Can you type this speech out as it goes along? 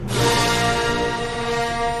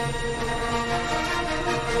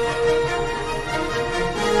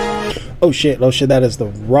Oh shit, that is the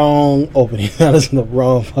wrong opening. That is the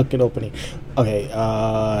wrong fucking opening. Okay,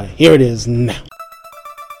 here it is now.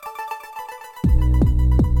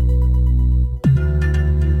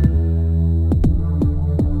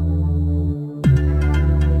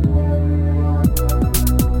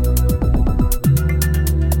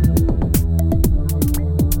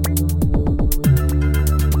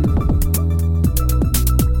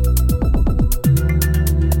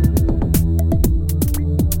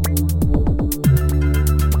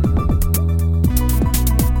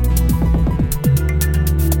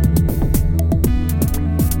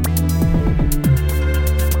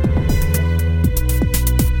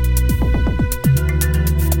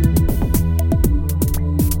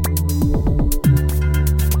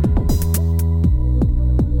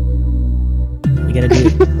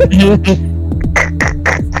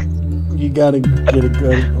 You gotta get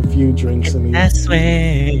a few drinks. I mean,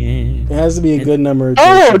 it has to be a good number of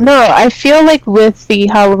drinks. Oh no, I feel like with the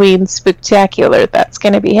Halloween spectacular that's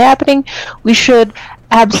going to be happening, we should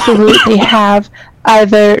absolutely have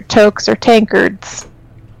either Tokes or Tankards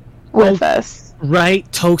with us. Right,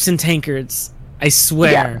 Tokes and Tankards. I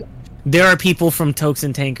swear, there are people from Tokes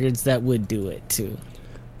and Tankards that would do it too.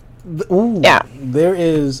 Ooh, yeah, there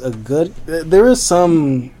is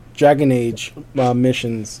some Dragon Age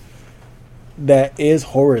missions that is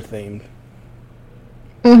horror themed.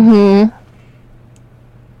 Mm-hmm.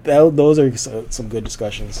 Those are some good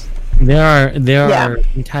discussions. There are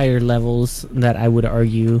entire levels that I would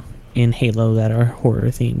argue in Halo that are horror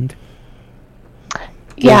themed.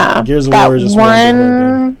 Yeah, Gears of War is just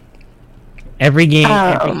one. Every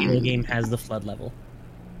Halo game has the flood level.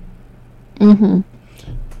 Mm-hmm.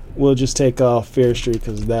 We'll just take off Fear Street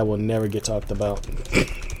because that will never get talked about.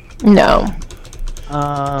 No.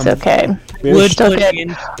 It's okay. Would still put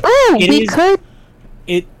good. Oh, we could.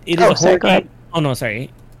 It is a horror game. Oh no,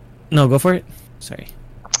 sorry. No, go for it. Sorry.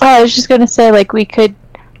 Oh, I was just gonna say, like, we could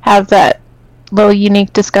have that little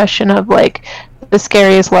unique discussion of like the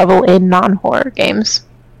scariest level in non-horror games.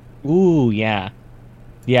 Ooh, yeah,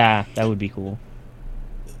 that would be cool.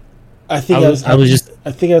 I think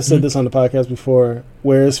I think I've said this on the podcast before.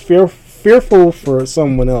 Whereas fearful for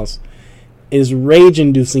someone else is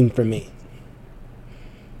rage-inducing for me.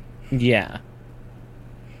 Yeah.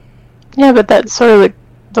 Yeah, but that's sort of like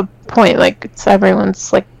the point. Like, it's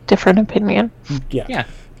everyone's like different opinion. Yeah.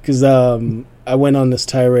 Because I went on this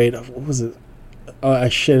tirade of, what was it? I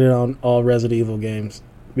shitted on all Resident Evil games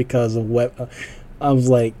because of I was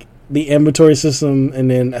like, the inventory system, and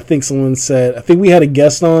then I think someone said, I think we had a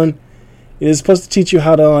guest on. It is supposed to teach you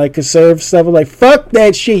how to like conserve stuff. I'm like, fuck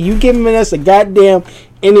that shit. You giving us a goddamn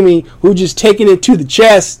enemy who just taking it to the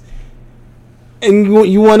chest, and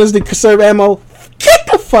you want us to conserve ammo? Get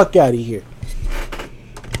the fuck out of here.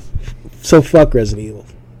 So fuck Resident Evil.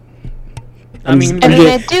 I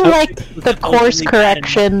do like the course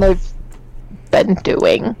correction they've been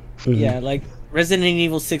doing. Mm-hmm. Yeah, like Resident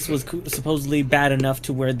Evil 6 was supposedly bad enough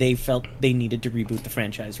to where they felt they needed to reboot the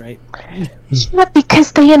franchise, right? Yeah,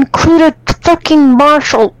 because they included fucking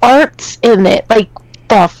martial arts in it. Like,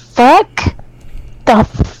 the fuck?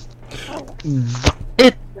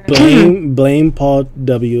 Blame Paul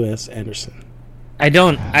W.S. Anderson.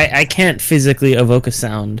 I can't physically evoke a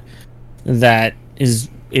sound that is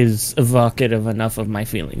evocative enough of my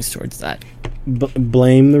feelings towards that.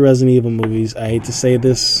 Blame the Resident Evil movies. I hate to say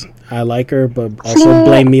this. I like her, but also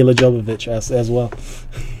blame Mila Jovovich as well.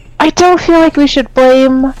 I don't feel like we should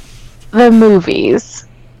blame the movies.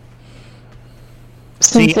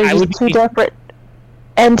 Since they're just two separate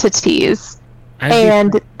entities.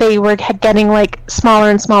 And they were getting like smaller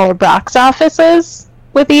and smaller box offices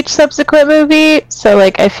with each subsequent movie. So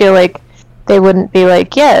like I feel like they wouldn't be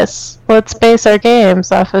like, yes, let's base our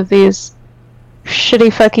games off of these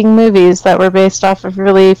shitty fucking movies that were based off of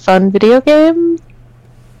really fun video games.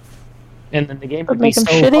 And then the game would be so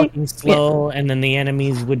fucking slow, and then the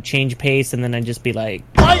enemies would change pace, and then I'd just be like,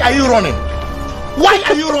 why are you running? Why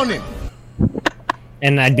are you running?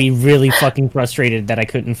 And I'd be really fucking frustrated that I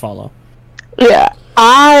couldn't follow. Yeah,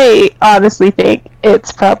 I honestly think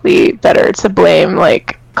it's probably better to blame,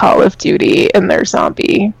 like, Call of Duty and their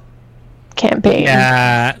zombie campaign.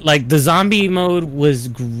 Yeah, like, the zombie mode was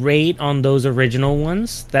great on those original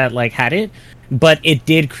ones that, like, had it, but it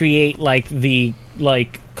did create, like, the,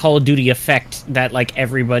 like, Call of Duty effect that, like,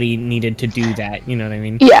 everybody needed to do that, you know what I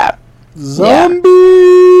mean? Yeah.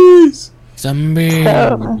 Zombies!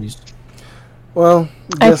 Zombies! Well,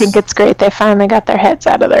 I think it's great they finally got their heads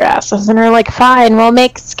out of their asses and are like, fine, we'll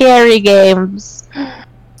make scary games.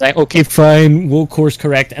 Like, okay, fine, we'll course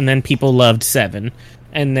correct, and then people loved 7,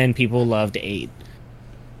 and then people loved 8.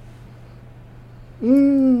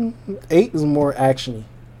 8 is more actiony.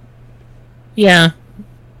 Yeah.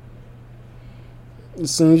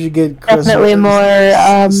 As soon as you get Definitely more.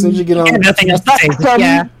 as soon as you get on, Nothing else to say. But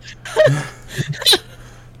yeah.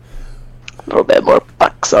 A little bit more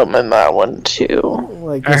buxom in that one too.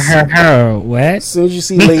 like What? as soon as you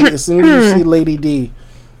see Lady D.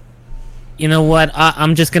 You know what?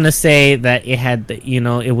 I'm just gonna say that it had the,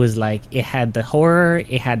 it was like it had the horror,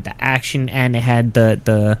 it had the action, and it had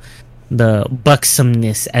the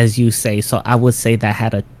buxomness, as you say. So I would say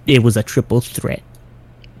that it was a triple threat.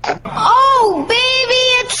 Oh,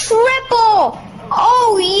 baby, a triple!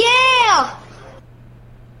 Oh, yeah!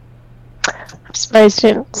 I'm surprised you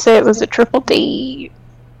didn't say it was a triple D.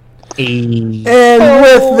 And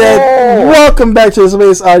with that, welcome back to the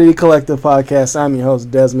Space Oddity Collective podcast. I'm your host,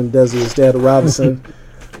 Desmond Desius Dad Robinson.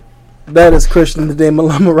 That is Christian the Demon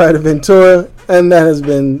Llama Ryder Ventura, and that has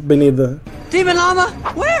been Benita. Demon Llama?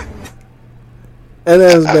 Where? And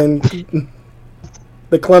that has been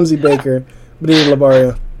the clumsy baker, Benita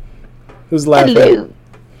Labaria, who's laughing. Hello.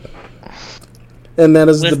 And that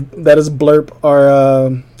is Blurp,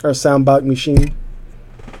 our soundbot machine.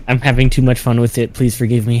 I'm having too much fun with it. Please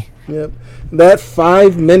forgive me. Yep. That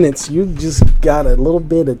 5 minutes, you just got a little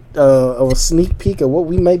bit of a sneak peek of what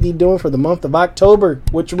we might be doing for the month of October,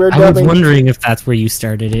 which we're dubbing. I was wondering if that's where you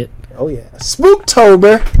started it. Oh yeah,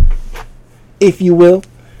 Spooktober, if you will.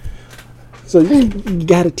 So you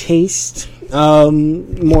got a taste.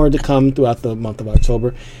 More to come throughout the month of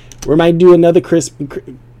October. We might do another crispy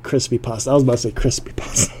pasta. I was about to say crispy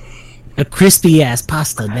pasta. A crispy ass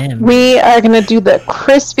pasta, man. We are gonna do the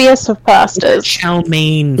crispiest of pastas. Chow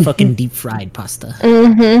mein fucking deep fried pasta.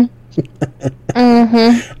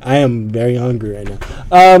 I am very hungry right now.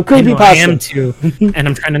 Creepy pasta. I am too, and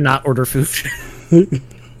I'm trying to not order food.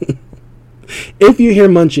 If you hear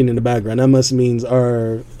munching in the background, that must means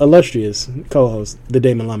our illustrious co-host, the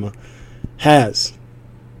Damon Llama, has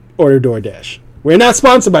ordered DoorDash. We're not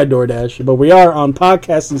sponsored by DoorDash, but we are on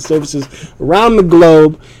podcasting services around the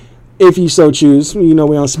globe. If you so choose, we're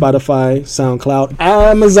on Spotify, SoundCloud,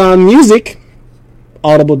 Amazon Music,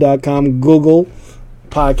 Audible.com, Google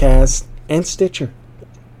Podcasts, and Stitcher.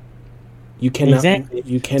 You cannot run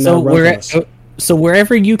from us. So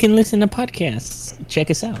wherever you can listen to podcasts, check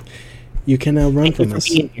us out. You cannot run from us.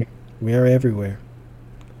 We are everywhere.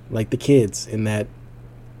 Like the kids in that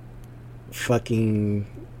fucking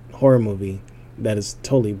horror movie that is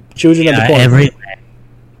totally Children of the Corn. Everywhere.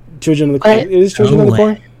 Children of the Corn. It is Children of the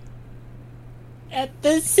Corn? At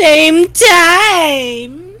the same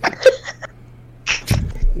time.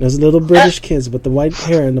 Those little British kids with the white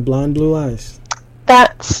hair and the blonde blue eyes.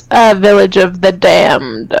 That's Village of the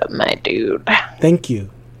Damned, my dude. Thank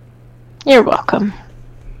you. You're welcome.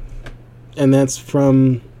 And that's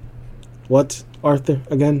from what, Arthur,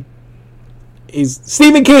 again? He's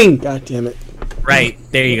Stephen King! God damn it. Right,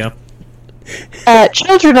 there you go.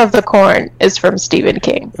 Children of the Corn is from Stephen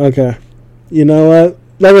King. Okay. You know what?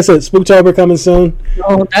 Like I said, Spooktober coming soon.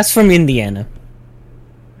 Oh, that's from Indiana.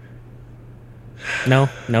 No?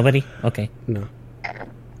 Nobody? Okay. No.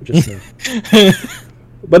 Just saying.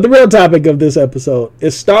 But the real topic of this episode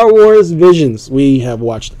is Star Wars Visions. We have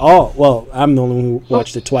watched all. Well, I'm the only one who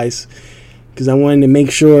watched it twice. Because I wanted to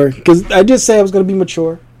make sure. Because I did say I was going to be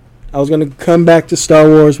mature. I was going to come back to Star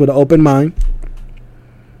Wars with an open mind.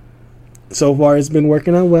 So far, it's been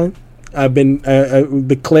working out well. I've been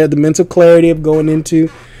the mental clarity of going into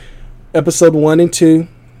episode 1 and 2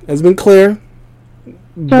 has been clear.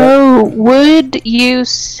 So, would you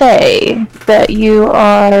say that you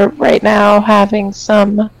are right now having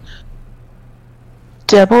some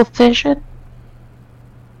double vision?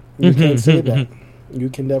 You can say that. You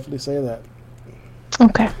can definitely say that.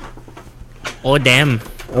 Okay. Oh damn.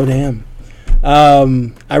 Oh damn.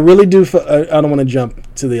 I really do. I don't want to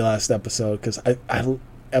jump to the last episode because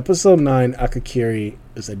episode 9, Akakiri,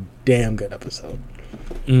 is a damn good episode.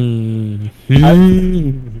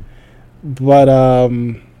 But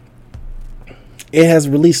it has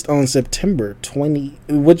released on September 20,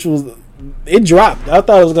 which was it dropped. I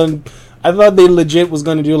thought they legit was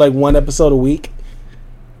gonna do like one episode a week.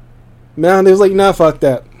 Man, they was like, nah, fuck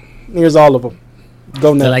that. Here's all of them.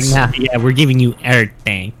 Go nuts. They're like, nah, yeah, we're giving you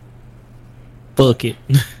everything. Fuck it.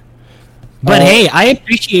 But hey, I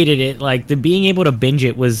appreciated it. Like the being able to binge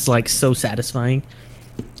it was like so satisfying.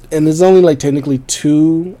 And there's only like technically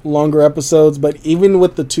 2 longer episodes, but even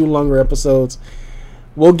with the 2 longer episodes,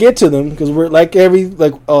 we'll get to them because we're like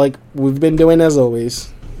we've been doing as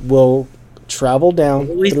always. We'll travel down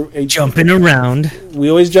through jumping around. We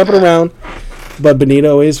always jumping around, but Benita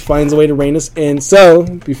always finds a way to rein us in. So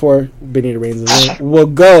before Benita reins us in, we'll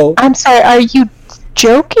go. I'm sorry. Are you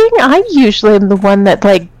joking? I usually am the one that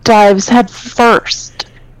like dives head first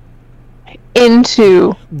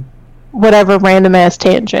into whatever random ass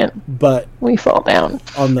tangent But we fall down.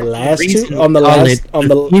 on the last Reason two, on the call last, it on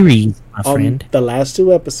the the series, my on friend. the last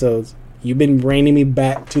 2 episodes, you've been reining me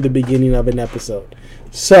back to the beginning of an episode.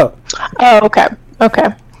 So Oh, okay. Okay.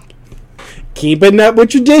 keeping up with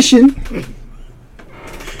tradition.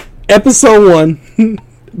 Episode 1,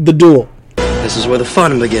 the duel. This is where the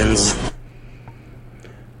fun begins.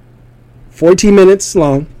 14 minutes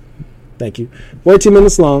long. Thank you. 14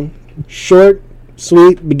 minutes long. Short,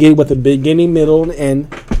 sweet, begin with a beginning, middle, and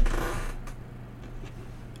end.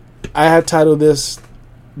 I have titled this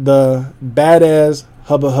the Badass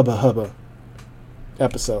Hubba Hubba Hubba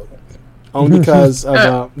episode. Only because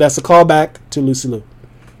of, that's a callback to Lucy Liu.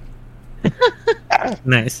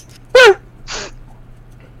 Nice.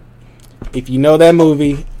 If you know that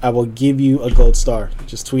movie, I will give you a gold star.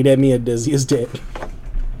 Just tweet at me at Dizzy is dead.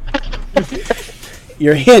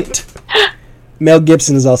 Your hint. Mel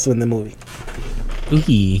Gibson is also in the movie.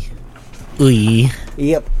 Ooh.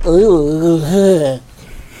 Yep. Ooh.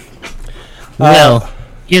 Well,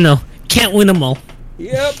 can't win them all.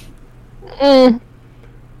 Yep.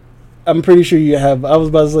 I'm pretty sure you have. I was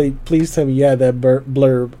about to say, please tell me you had that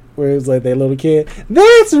blurb where it was like that little kid.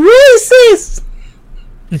 That's racist.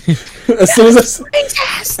 as soon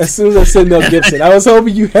as I said Mel Gibson, I was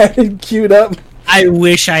hoping you had it queued up. I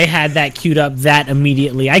wish I had that queued up that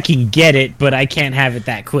immediately. I can get it, but I can't have it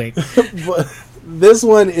that quick. But this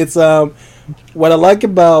one, it's what I like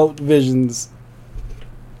about Visions.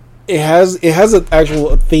 It has an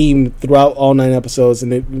actual theme throughout all 9 episodes,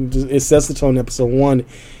 and it sets the tone in episode 1.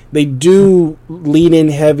 They do lean in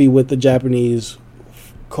heavy with the Japanese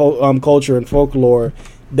culture and folklore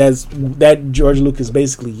that George Lucas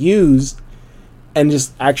basically used, and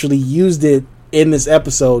just actually used it in this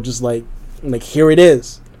episode. Just like here it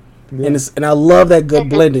is, and I love that good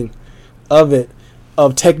blending of it,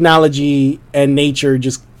 of technology and nature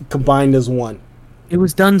just combined as one. It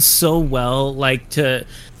was done so well, to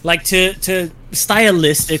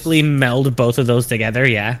stylistically meld both of those together.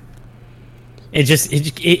 Yeah, it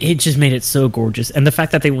just made it so gorgeous, and the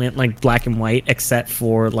fact that they went like black and white, except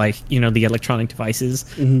for the electronic devices,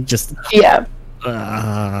 just Yeah.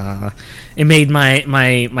 It made my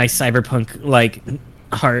cyberpunk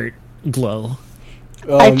heart glow.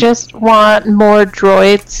 I just want more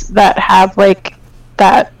droids that have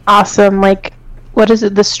that awesome what is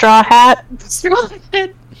it? The straw hat.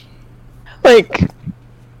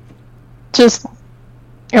 Just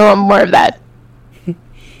I want more of that.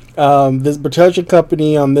 This production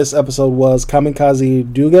company on this episode was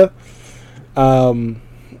Kamikaze Duga.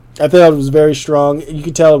 I thought it was very strong. You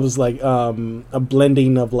could tell it was a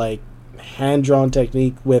blending of hand drawn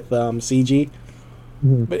technique with CG.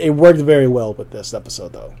 But it worked very well with this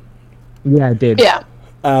episode, though. Yeah, it did. Yeah.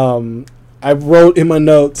 I wrote in my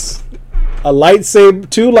notes, two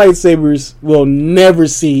lightsabers we'll never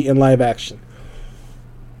see in live action.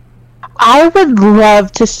 I would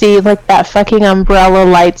love to see that fucking umbrella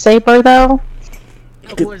lightsaber though.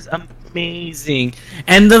 It was amazing.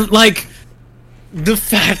 And the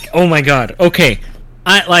fact, oh my god. Okay.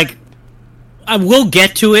 I will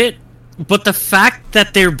get to it, but the fact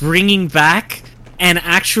that they're bringing back and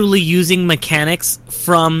actually using mechanics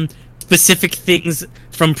from specific things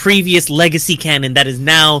from previous legacy canon that is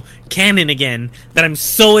now canon again, that I'm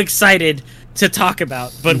so excited to talk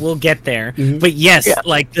about, but we'll get there. But yes,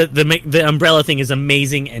 the umbrella thing is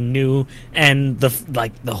amazing and new, and the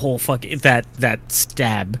whole that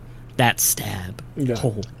stab. Yeah.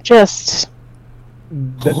 Oh. Just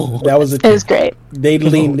That was it was great. They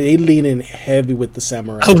lean in heavy with the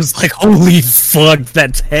samurai. I was like, holy fuck,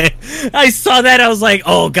 I saw that, I was like,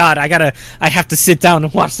 oh god, I have to sit down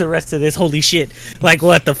and watch the rest of this. Holy shit.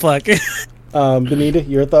 What the fuck? Benita,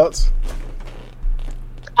 your thoughts?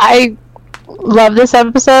 I love this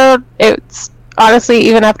episode. It's honestly,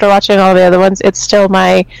 even after watching all the other ones, it's still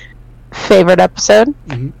my favorite episode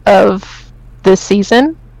of this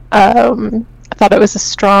season. I thought it was a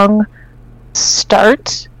strong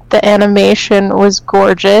start. The animation was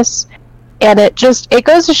gorgeous, and it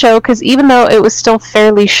goes to show, because even though it was still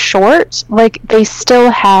fairly short, they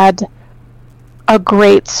still had a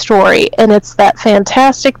great story, and it's that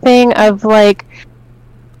fantastic thing of a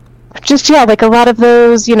lot of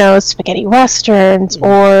those spaghetti westerns,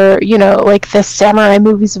 or the samurai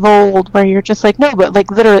movies of old, where you're just no, but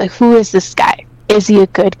literally, who is this guy? Is he a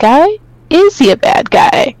good guy? Is he a bad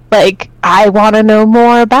guy? I want to know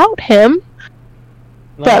more about him.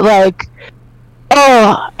 But it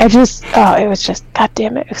was just, god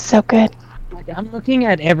damn it was so good. I'm looking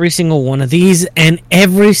at every single one of these, and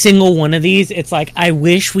every single one of these, it's like, I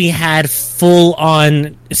wish we had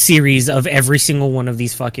full-on series of every single one of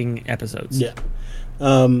these fucking episodes. Yeah.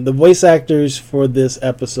 The voice actors for this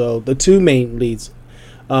episode, the two main leads,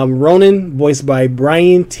 Ronan, voiced by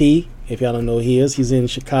Brian T. If y'all don't know who he is, he's in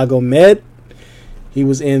Chicago Med. He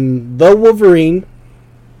was in The Wolverine,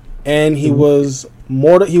 and he was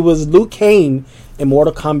Liu Kang in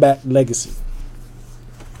Mortal Kombat Legacy.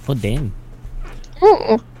 Oh, damn.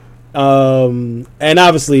 And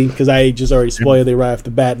obviously, because I just already spoiled it right off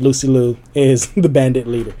the bat, Lucy Liu is the bandit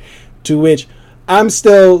leader. To which I'm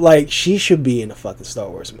still like, she should be in a fucking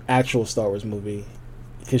actual Star Wars movie,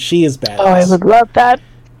 because she is badass. Oh, I would love that.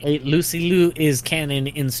 Hey, Lucy Liu is canon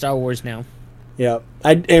in Star Wars now. Yeah,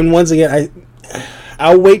 and once again,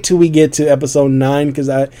 I'll wait till we get to episode 9 because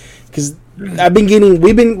I've been getting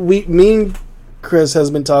me and Chris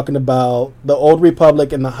has been talking about the Old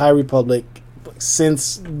Republic and the High Republic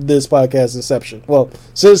since this podcast inception. Well,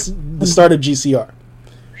 since the start of GCR.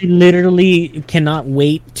 I literally cannot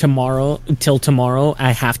wait till tomorrow. I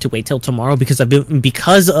have to wait till tomorrow because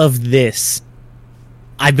because of this,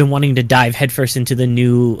 I've been wanting to dive headfirst into the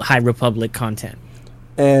new High Republic content.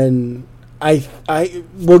 And I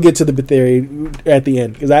will get to the theory at the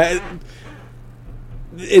end because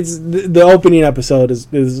it's the opening episode is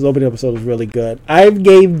really good. I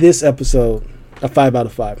gave this episode a 5 out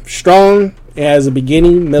of 5. Strong. It has a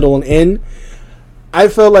beginning, middle, and end. I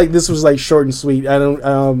felt like this was like short and sweet.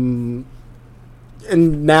 And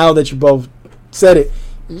now that you both said it,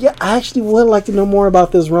 yeah, I actually would like to know more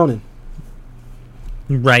about this Ronin.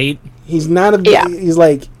 Right? He's not he's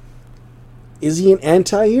like, is he an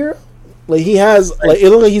anti-hero? Like he has, like it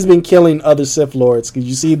looks like he's been killing other Sith Lords because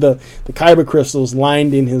you see the kyber crystals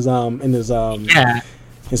lined in his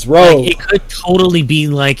his robe. Like, it could totally be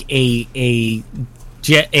like a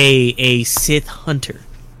Sith hunter,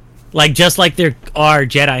 like just like there are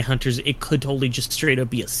Jedi hunters. It could totally just straight up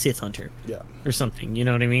be a Sith hunter, or something. You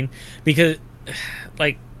know what I mean? Because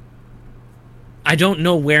like, I don't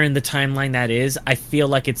know where in the timeline that is. I feel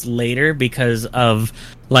like it's later because of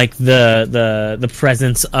like the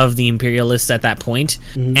presence of the Imperialists at that point,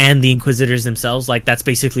 and the Inquisitors themselves. Like that's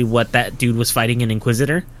basically what that dude was fighting, an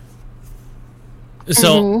Inquisitor.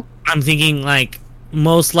 So I'm thinking like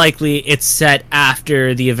most likely it's set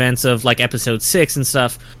after the events of like episode 6 and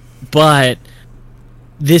stuff, but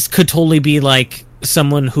this could totally be like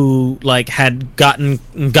someone who like had gotten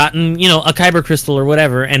a kyber crystal or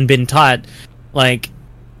whatever and been taught like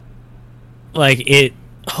it.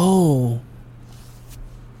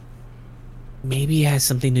 Maybe it has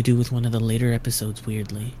something to do with one of the later episodes.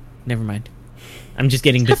 Weirdly, never mind. I'm just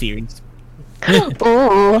getting the theories.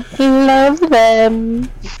 Oh, love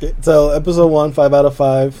them. So episode 1, 5 out of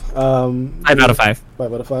 5. 5 out of 5.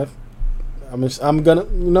 5 out of 5. I'm gonna,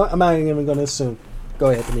 I'm not even gonna assume.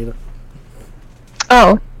 Go ahead, Anita.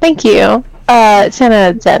 Oh, thank you. 10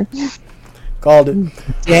 out of 10. Called it.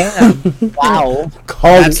 Damn. Wow.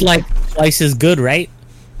 That's like twice as good, right?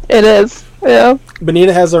 It is. Yeah.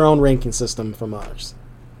 Benita has her own ranking system from ours.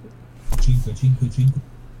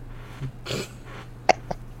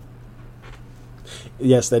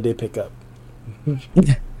 Yes, that did pick up.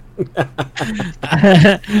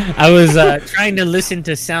 I was trying to listen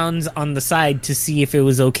to sounds on the side to see if it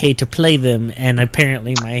was okay to play them, and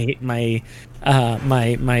apparently my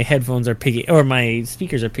headphones are picking, or my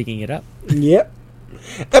speakers are picking it up. Yep.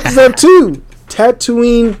 Episode 2,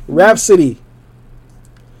 Tatooine Rhapsody.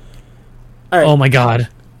 All right. Oh my god.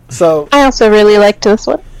 So I also really liked this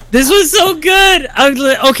one. This was so good.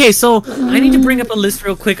 Okay, so I need to bring up a list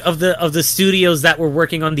real quick of the studios that were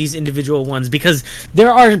working on these individual ones, because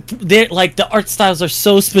like the art styles are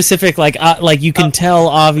so specific. Like you can tell,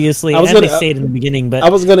 obviously, they say it in the beginning. But I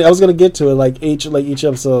was gonna get to it. Like each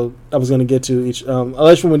episode, I was gonna get to each.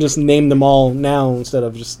 Unless we would just name them all now instead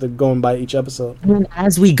of just going by each episode. And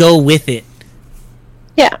as we go with it.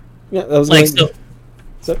 Yeah. Yeah, that was like so.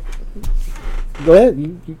 Go ahead.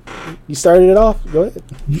 You started it off. Go ahead.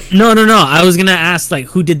 No. I was gonna ask like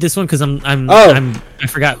who did this one, because I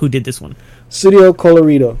forgot who did this one. Studio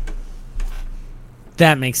Colorido.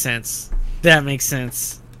 That makes sense.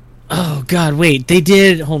 Oh God, wait. They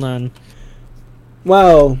did. Hold on.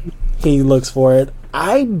 Well, he looks for it.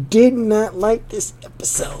 I did not like this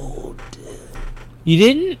episode. You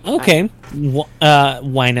didn't? Okay.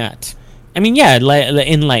 Why not? I mean, yeah.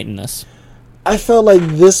 Enlighten us. I felt like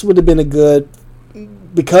this would have been a good.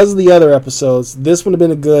 Because of the other episodes, this would have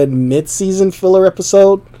been a good mid-season filler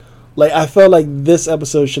episode. Like, I felt like this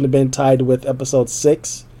episode should have been tied with episode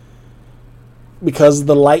 6. Because of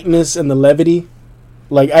the lightness and the levity.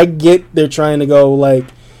 Like, I get they're trying to go, like,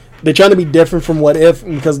 they're trying to be different from What If,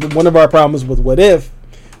 because one of our problems with What If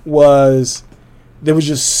was there was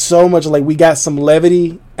just so much, like, we got some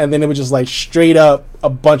levity, and then it was just like straight up a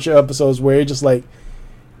bunch of episodes where it just like,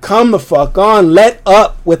 come the fuck on, let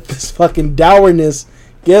up with this fucking dourness,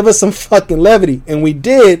 give us some fucking levity, and we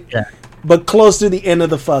did, but close to the end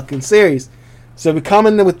of the fucking series. So we come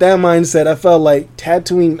in with that mindset. I felt like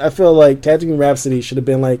Tatooine Rhapsody should have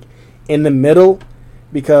been like in the middle,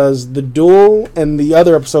 because the Duel and the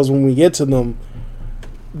other episodes, when we get to them,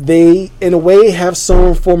 they in a way have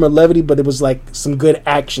some form of levity, but it was like some good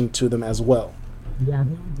action to them as well. Yeah,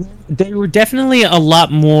 they were definitely a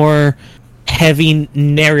lot more heavy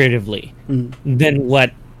narratively than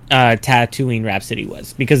what Tatooine Rhapsody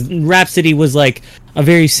was, because Rhapsody was like a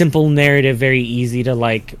very simple narrative, very easy to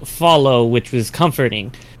like follow, which was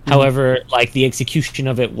comforting. However, like the execution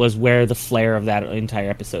of it was where the flair of that entire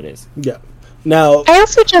episode is. Yeah. Now, I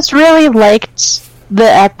also just really liked the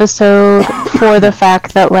episode for the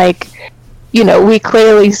fact that, like, you know, we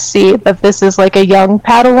clearly see that this is like a young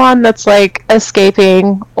Padawan that's like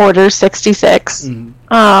escaping Order 66.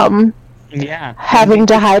 Having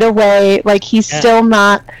to hide away. Like, he's still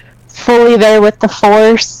not fully there with the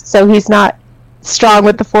Force, so he's not strong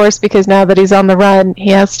with the Force, because now that he's on the run,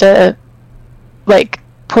 he has to, like,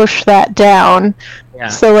 push that down.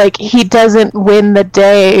 So, like, he doesn't win the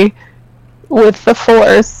day with the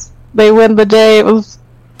Force. They win the day with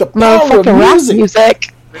the power of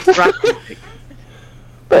music.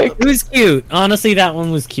 Like, it was cute. Honestly, that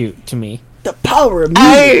one was cute to me. The power of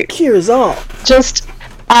music cures all.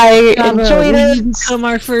 I enjoyed it. Become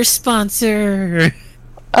our first sponsor.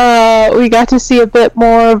 We got to see a bit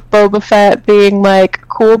more of Boba Fett being like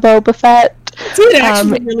cool Boba Fett. I did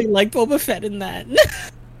actually really like Boba Fett in that.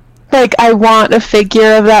 Like, I want a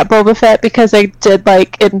figure of that Boba Fett, because I did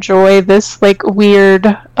like enjoy this like weird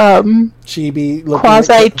chibi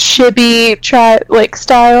quasi chibi like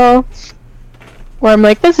style, where I'm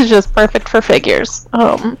like, this is just perfect for figures.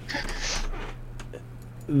 I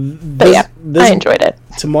enjoyed it.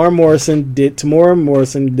 Tamara Morrison did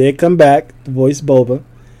come back to voice Boba.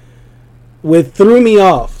 What threw me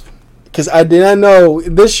off, because I did not know,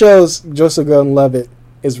 this shows Joseph Gordon-Levitt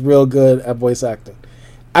is real good at voice acting.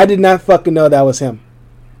 I did not fucking know that was him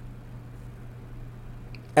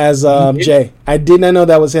as Jay. I did not know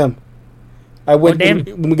that was him. I went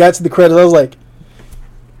when we got to the credits, I was like,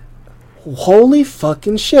 holy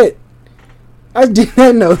fucking shit. I did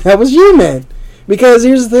not know that was you, man. Because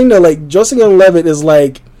here's the thing though, like, Joseph Gordon-Levitt is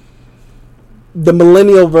like the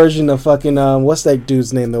millennial version of fucking what's that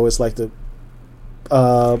dude's name though? It's like the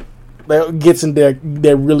that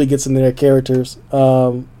really gets into their characters.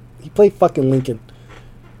 He played fucking Lincoln.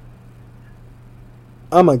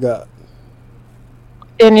 Oh my god.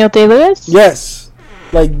 Daniel Day-Lewis? Yes.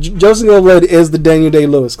 Like, Joseph Gordon-Levitt is the Daniel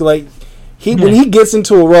Day-Lewis. Like, when he gets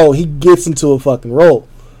into a role, he gets into a fucking role.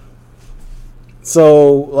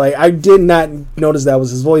 So, like, I did not notice that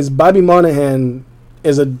was his voice. Bobby Monahan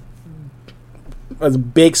is a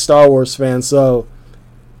big Star Wars fan, so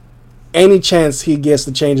any chance he gets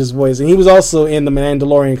to change his voice. And he was also in The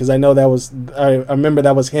Mandalorian, because I know that was, I remember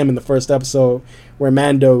that was him in the first episode where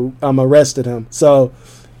Mando arrested him. So,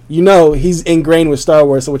 you know, he's ingrained with Star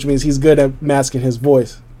Wars, which means he's good at masking his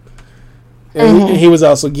voice. And he was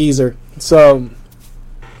also Geezer. So,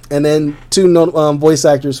 and then two voice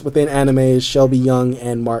actors within anime is Shelby Young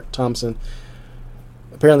and Mark Thompson.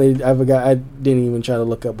 Apparently, I didn't even try to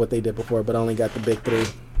look up what they did before, but I only got the big three.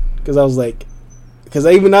 Because I was like,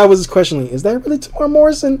 I was questioning, is that really Tamara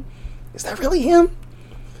Morrison? Is that really him?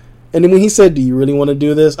 And then when he said, do you really want to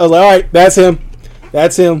do this? I was like, alright, that's him.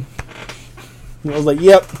 That's him. And I was like,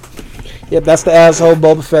 yep, that's the asshole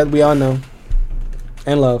Boba Fett we all know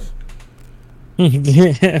and love.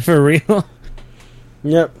 For real?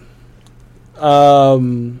 Yep.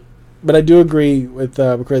 But I do agree with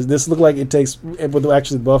Chris. This looked like it takes, with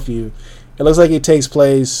actually both of you, it looks like it takes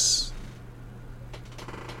place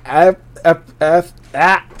after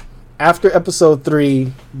episode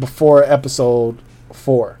 3, before episode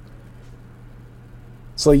 4.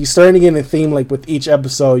 So you're starting to get a theme, like with each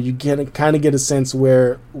episode, you kind of get a sense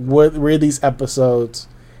where these episodes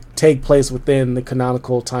take place within the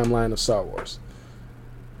canonical timeline of Star Wars.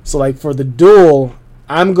 So, like, for the Duel,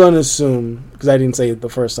 I'm going to assume, because I didn't say it the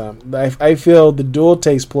first time, I feel the Duel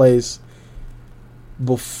takes place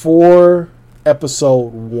before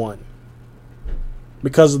episode 1. Only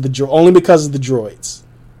because of the droids.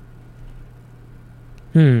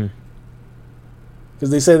 Because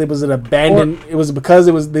they said it was an abandoned.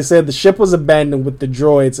 They said the ship was abandoned with the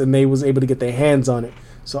droids, and they was able to get their hands on it.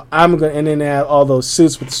 So and then they have all those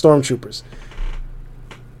suits with the stormtroopers.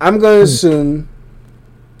 I'm going to assume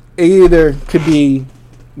it either could be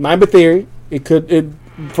My Theory. It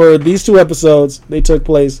for these 2 episodes, they took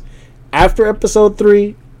place after episode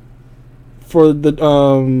 3 for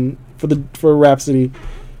Rhapsody,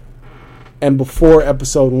 and before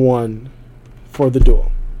episode 1 for the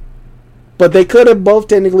duel. But they could have both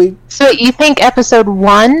technically. So you think episode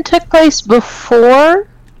 1 took place before?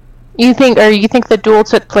 You think the duel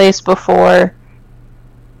took place before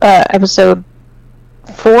episode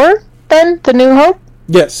 4? Then The New Hope.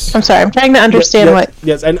 Yes. I'm sorry. I'm trying to understand what.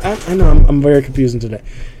 Yes, and I know I'm very confusing today.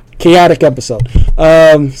 Chaotic episode.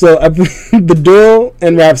 So the duel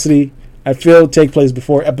and Rhapsody, I feel, take place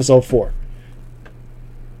before episode 4.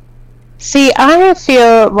 See, I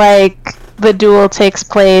feel like the duel takes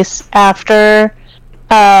place after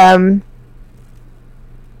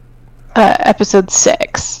episode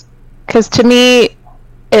 6. Because to me,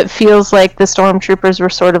 it feels like the Stormtroopers were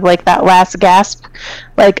sort of like that last gasp,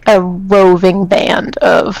 like a roving band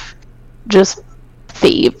of just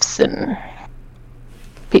thieves and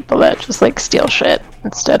people that just like steal shit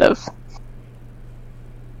instead of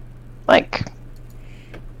like,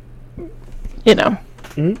 you know.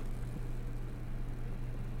 Mm-hmm.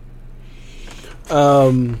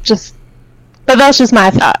 But that's just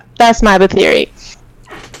my thought. That's my theory.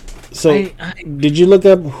 So, did you look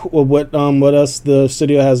up what else the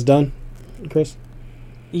studio has done, Chris?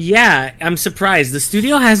 Yeah, I'm surprised. The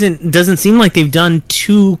studio doesn't seem like they've done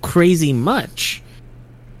too crazy much.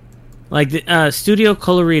 Like the Studio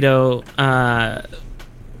Colorido.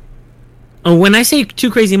 When I say too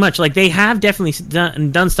crazy much, like they have definitely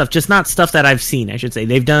done stuff, just not stuff that I've seen. I should say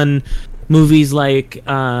they've done movies like.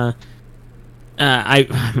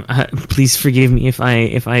 Please forgive me if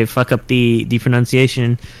I fuck up the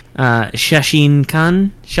pronunciation.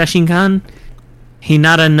 Shashinkan,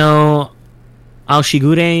 Hinata no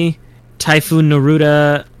Aoshigure, Typhoon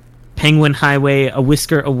Naruto, Penguin Highway, A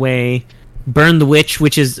Whisker Away, Burn the Witch,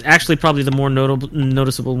 which is actually probably the more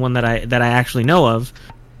noticeable one that I actually know of.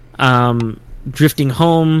 Drifting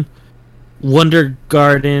Home, Wonder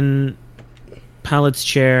Garden, Pilot's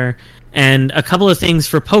Chair, and a couple of things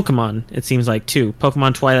for Pokemon, it seems like, too.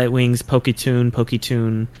 Pokemon Twilight Wings,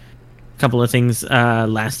 Poketoon, a couple of things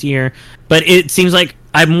last year. But it seems like,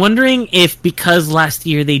 I'm wondering if because last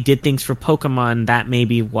year they did things for Pokemon, that may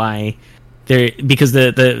be why because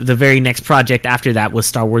the very next project after that was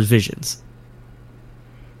Star Wars Visions.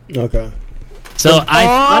 Okay. So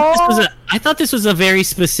I thought this was a very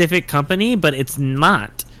specific company, but it's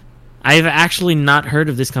not. I've actually not heard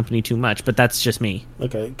of this company too much, but that's just me.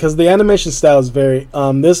 Okay, because the animation style is very.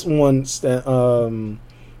 This one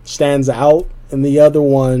stands out, and the other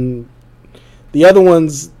ones,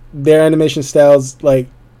 their animation styles like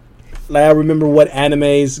I remember what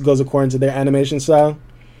animes goes according to their animation style,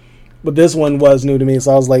 but this one was new to me,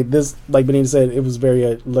 so I was like, this, like Benita said, it was very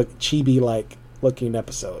chibi like looking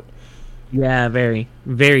episode. Yeah, very,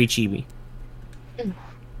 very chibi.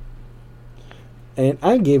 And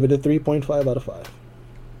I gave it a 3.5 out of 5.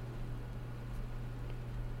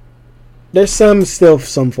 There's still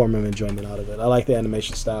some form of enjoyment out of it. I like the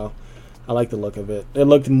animation style. I like the look of it. It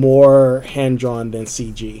looked more hand-drawn than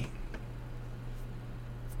CG.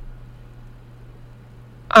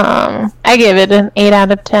 I give it an 8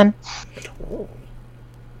 out of 10. Oh.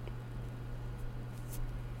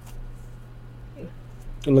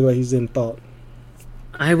 It looked like he's in thought.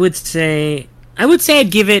 I would say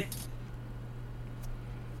I'd give it.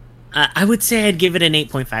 I would say I'd give it an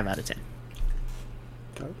 8.5 out of 10.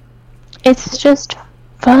 It's just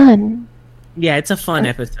fun. Yeah, it's a fun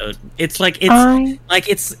episode. It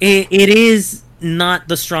is not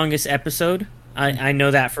the strongest episode. I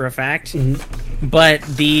know that for a fact. Mm-hmm. But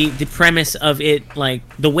the premise of it, like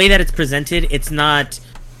the way that it's presented, it's not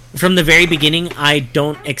from the very beginning. I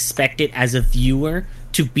don't expect it as a viewer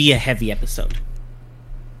to be a heavy episode.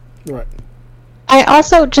 Right. I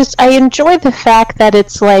also I enjoy the fact that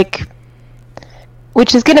it's like,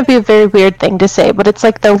 which is going to be a very weird thing to say, but it's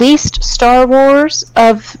like the least Star Wars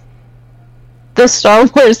of the Star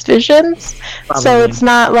Wars Visions. Probably. So it's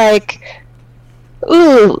not like,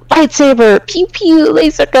 ooh, lightsaber, pew pew,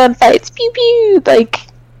 laser gun fights, pew pew. Like,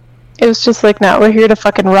 it was just like, no, we're here to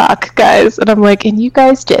fucking rock, guys. And I'm like, and you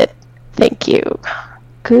guys did. Thank you.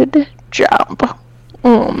 Good job.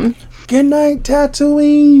 Good night,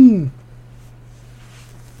 Tatooine.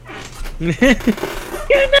 Good night,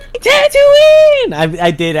 Tatooine.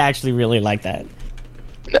 I did actually really like that.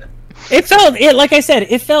 Like I said,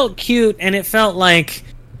 it felt cute, and it felt like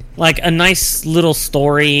a nice little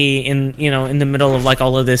story in the middle of like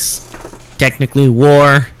all of this technically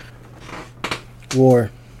war.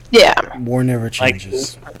 War. Yeah. War never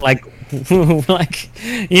changes. Like Like,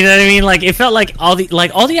 you know what I mean? Like, it felt like all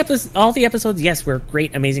the episodes, yes, were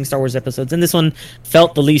great, amazing Star Wars episodes, and this one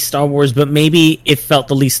felt the least Star Wars, but maybe it felt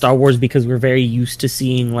the least Star Wars because we're very used to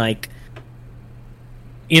seeing, like,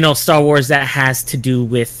 you know, Star Wars that has to do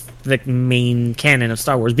with the main canon of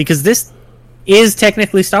Star Wars, because this is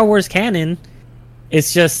technically Star Wars canon.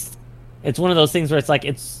 It's just, it's one of those things where it's like,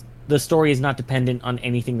 the story is not dependent on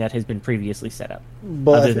anything that has been previously set up,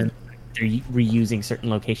 other than they're reusing certain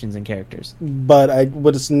locations and characters. But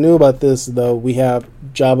what's new about this, though, we have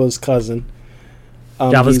Jabba's cousin.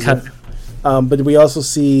 But we also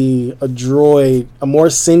see a droid, a more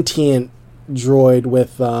sentient droid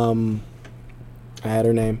with, I had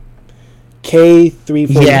her name,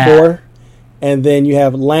 K-344. Yeah. And then you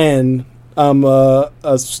have Lan, a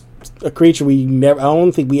creature I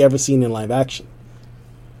don't think we ever seen in live action.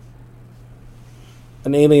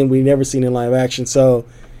 An alien we never seen in live action. So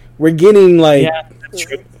we're getting like, yeah, that's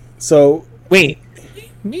true. So wait,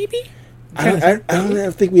 maybe I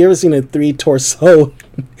don't think we ever seen a 3 torso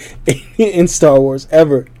in Star Wars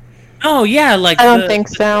ever. Oh yeah, like I don't think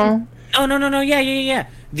so. Oh no, yeah.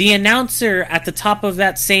 The announcer at the top of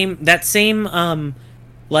that same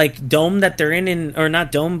like dome that they're in, or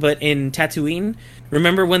not dome, but in Tatooine.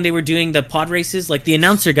 Remember when they were doing the pod races? Like the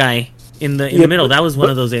announcer guy in the middle, that was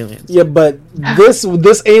one of those aliens. Yeah, but this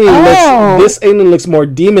alien looks more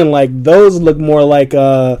demon-like. Those look more like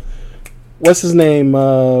what's his name?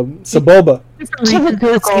 Saboba. To the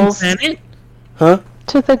Googles. Huh?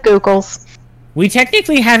 To the Googles. We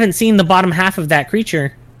technically haven't seen the bottom half of that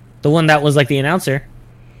creature, the one that was like the announcer.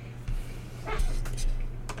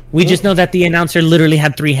 We just know that the announcer literally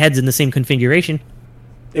had 3 heads in the same configuration.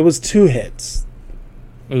 It was 2 heads.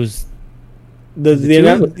 It was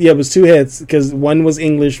it was 2 heads because one was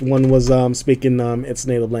English, one was speaking its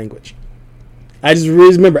native language. I just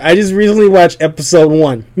recently watched episode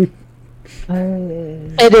 1.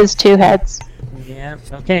 It is 2 heads. Yeah.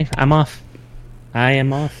 Okay, I'm off. I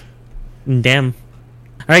am off. Damn.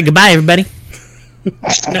 All right, goodbye, everybody.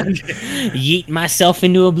 Yeet myself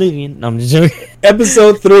into oblivion. No, I'm just joking.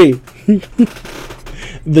 Episode 3.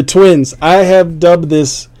 The Twins. I have dubbed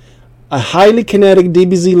this a highly kinetic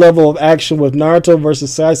DBZ level of action with Naruto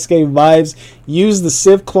versus Sasuke vibes. Use the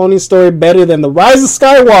Sith cloning story better than the Rise of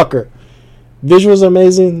Skywalker. Visuals are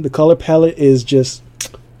amazing. The color palette is just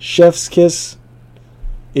chef's kiss.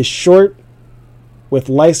 It's short with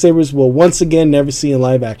lightsabers we'll once again never see in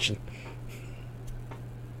live action.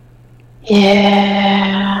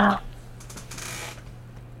 Yeah.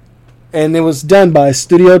 And it was done by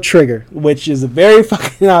Studio Trigger, which is very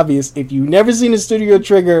fucking obvious. If you've never seen a Studio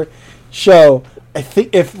Trigger show, I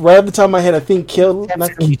think if right off the top of my head, I think Trigger.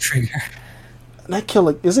 Not Kill.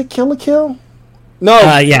 Is it Kill la Kill? No.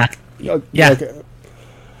 Yeah. Yeah. Okay.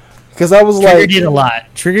 Because I was Trigger like, did a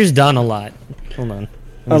lot. Trigger's done a lot. Hold on.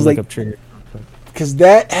 I was like, up Trigger. Because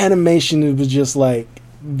that animation, it was just like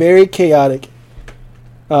very chaotic.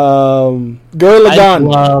 Gurren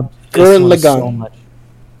Lagann. Gurren Lagann. So much.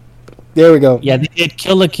 There we go. Yeah, they did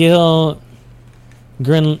Kill la Kill,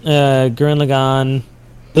 Gurren Lagann,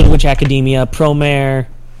 Little Witch Academia, Promare,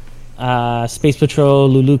 Space Patrol,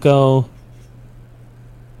 Luluco,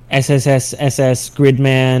 SSS,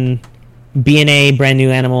 Gridman, BNA, Brand New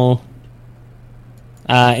Animal,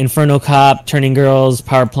 Inferno Cop, Turning Girls,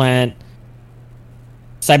 Power Plant,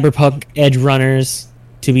 Cyberpunk Edge Runners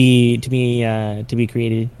to be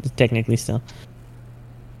created technically still.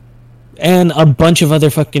 And a bunch of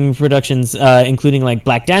other fucking productions, including like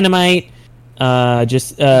Black Dynamite,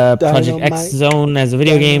 Project X Zone as a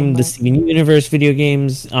video game, the Steven Universe video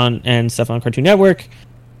games and stuff on Cartoon Network,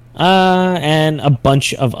 and a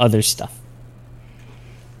bunch of other stuff.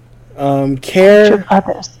 Care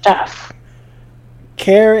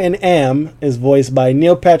and Am is voiced by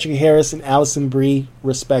Neil Patrick Harris and Alison Brie,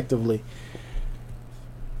 respectively.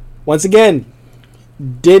 Once again,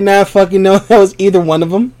 did not fucking know that was either one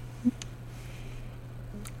of them.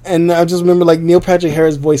 And I just remember, like, Neil Patrick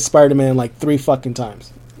Harris voiced Spider-Man, like, 3 fucking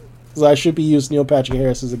times. So I should be used Neil Patrick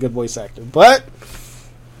Harris as a good voice actor. But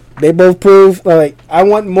they both prove, like, I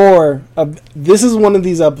want more of... This is one of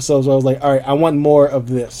these episodes where I was like, alright, I want more of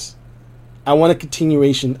this. I want a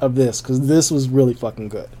continuation of this, because this was really fucking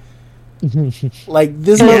good. Like,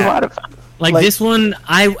 this was a lot of fun. Like, this one,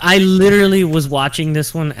 I literally was watching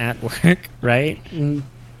this one at work, right? Mm-hmm.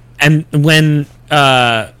 And when...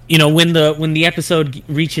 when the episode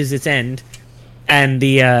reaches its end, and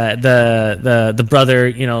the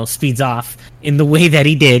brother speeds off in the way that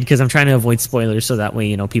he did, because I'm trying to avoid spoilers so that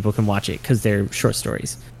way people can watch it because they're short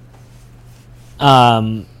stories.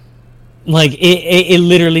 Like it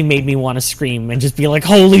literally made me want to scream and just be like,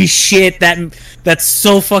 "Holy shit! That's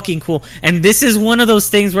so fucking cool!" And this is one of those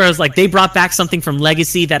things where I was like, they brought back something from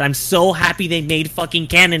Legacy that I'm so happy they made fucking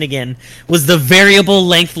canon again. Was the variable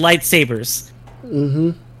length lightsabers?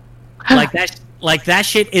 Mm-hmm. Like that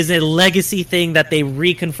shit is a Legacy thing that they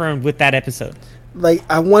reconfirmed with that episode. Like,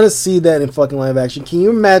 I want to see that in fucking live action. Can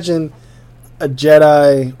you imagine a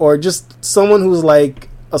Jedi or just someone who's like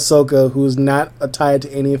Ahsoka, who's not tied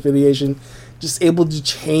to any affiliation, just able to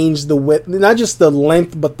change the width, not just the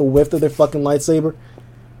length, but the width of their fucking lightsaber?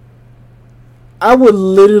 I would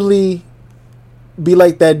literally be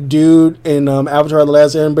like that dude in Avatar: The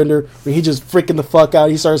Last Airbender, where he just freaking the fuck out,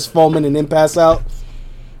 he starts foaming and then pass out.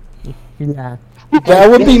 Yeah. That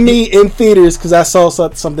would be me in theaters because I saw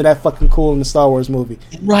something that fucking cool in the Star Wars movie.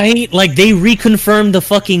 Right? Like, they reconfirmed the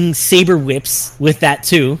fucking saber whips with that,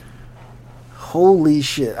 too. Holy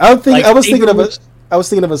shit! I was thinking of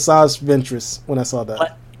Asajj Ventress when I saw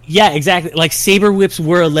that. Yeah, exactly. Like, saber whips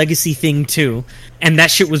were a Legacy thing too, and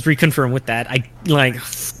that shit was reconfirmed with that. I like,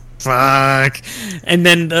 fuck. And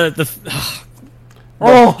then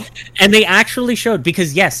and they actually showed,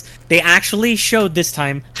 because yes, they actually showed this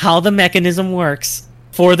time how the mechanism works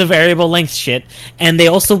for the variable length shit, and they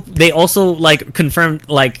also like confirmed,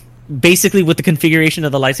 like, basically with the configuration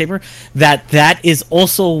of the lightsaber, that is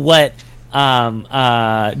also what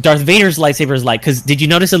Darth Vader's lightsaber is like. Because did you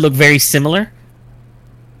notice it looked very similar?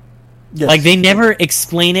 Yes. Like, they never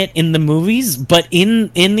explain it in the movies, but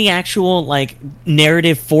in the actual, like,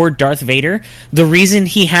 narrative for Darth Vader, the reason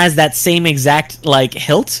he has that same exact, like,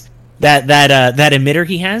 hilt, that emitter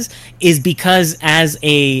he has, is because as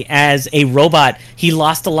a robot, he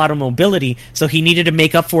lost a lot of mobility, so he needed to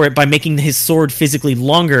make up for it by making his sword physically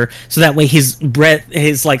longer, so that way his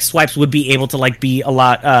like swipes would be able to, like, be a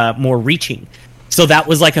lot more reaching. So that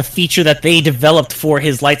was like a feature that they developed for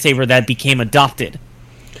his lightsaber that became adopted.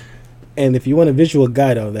 And if you want a visual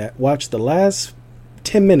guide on that, watch the last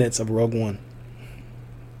 10 minutes of Rogue One.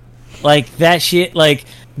 Like, that shit, like,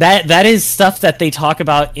 that is stuff that they talk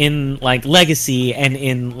about in, like, Legacy and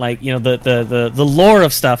in, like, you know, the lore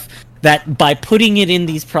of stuff, that by putting it in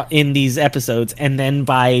these episodes, and then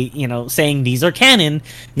by, you know, saying these are canon,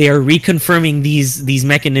 they are reconfirming these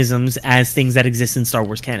mechanisms as things that exist in Star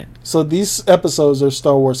Wars canon. So these episodes are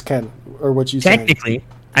Star Wars canon, or what you saying? Technically,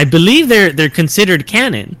 I believe they're considered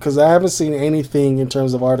canon. Because I haven't seen anything in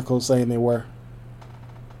terms of articles saying they were.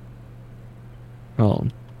 Oh.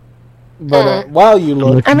 But while you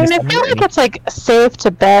look... I mean, I feel like it's, like, safe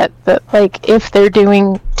to bet that, like, if they're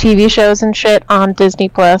doing TV shows and shit on Disney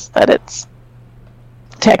Plus, that it's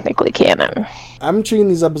technically canon. I'm treating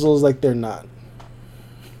these episodes like they're not.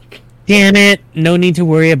 Damn it. No need to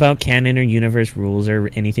worry about canon or universe rules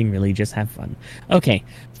or anything, really. Just have fun. Okay,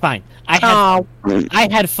 fine. I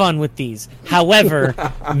had fun with these. However,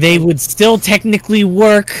 they would still technically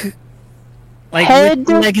work... like, with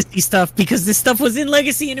the Legacy stuff, because this stuff was in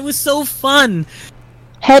Legacy and it was so fun.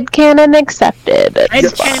 Headcanon accepted.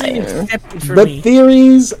 Headcanon accepted for me. The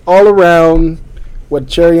theories all around, what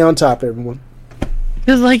cherry on top, everyone.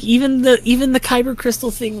 Because, like, even the Kyber crystal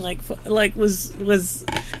thing, like was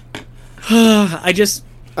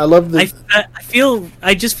I love the...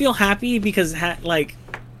 I just feel happy because like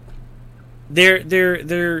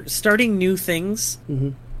they're starting new things.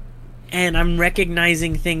 Mm-hmm. And I'm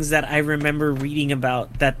recognizing things that I remember reading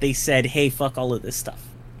about that they said, hey, fuck all of this stuff.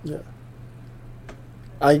 Yeah.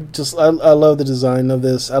 I love the design of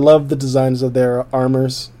this. I love the designs of their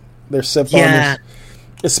armors, their Sith armors.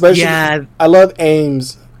 Especially, I love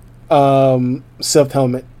AIM's Sith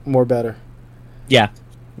helmet more better. Yeah.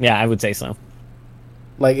 Yeah, I would say so.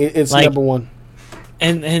 Like, it's like, number one.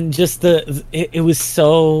 And just it was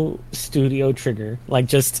so Studio Trigger. Like,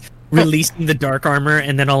 just... releasing the dark armor,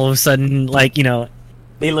 and then all of a sudden, like, you know,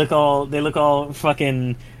 they look all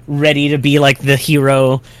fucking ready to be like the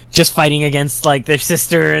hero, just fighting against like their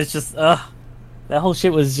sister. It's just, that whole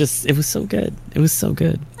shit was just, it was so good. It was so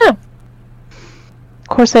good. Yeah. Of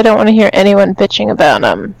course, I don't want to hear anyone bitching about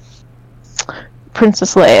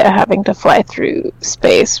Princess Leia having to fly through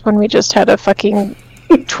space when we just had a fucking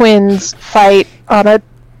twins fight on a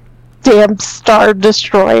damn Star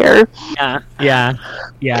Destroyer. Yeah.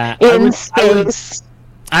 In space.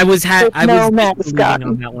 I was no on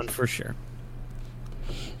that one for sure.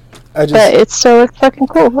 But it's still fucking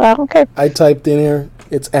cool. I don't care. I typed in here,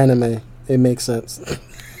 it's anime. It makes sense.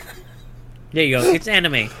 There you go. It's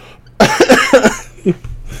anime.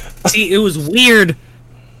 See, it was weird.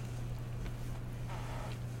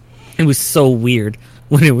 It was so weird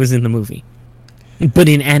when it was in the movie. But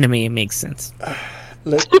in anime, it makes sense.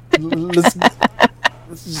 Let's just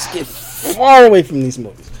get far away from these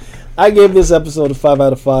movies. I gave this episode a 5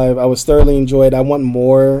 out of 5. I was thoroughly enjoyed. I want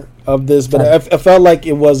more of this, but I felt like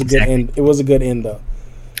it was a good end. It was a good end, though.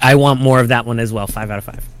 I want more of that one as well. 5 out of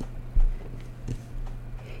 5.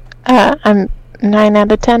 I'm 9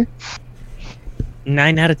 out of 10.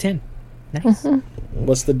 9 out of 10. Nice. Mm-hmm.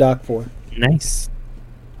 What's the doc for? Nice.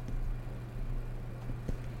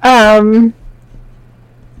 Why?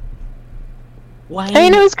 I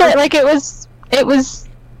mean, it was great. Like, it was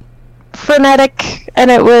frenetic,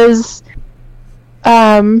 and it was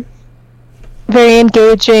very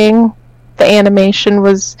engaging. The animation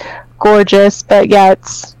was gorgeous, but yeah,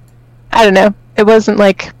 I don't know. It wasn't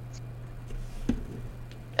like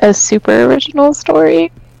a super original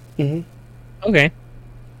story. Mm-hmm. Okay.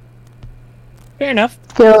 Fair enough.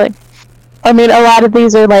 I mean, a lot of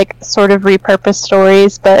these are like sort of repurposed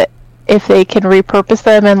stories, but if they can repurpose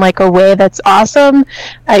them in like a way that's awesome,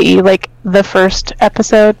 i.e. like the first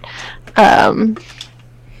episode,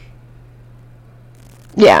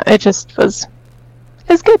 yeah, it just was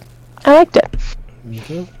good. I liked it.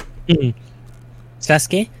 Okay. Mm-hmm.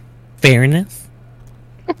 Sasuke, fair enough.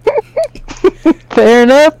 Fair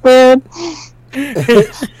enough, man.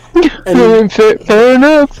 Fair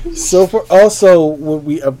enough. So for also what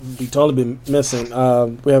we totally been missing.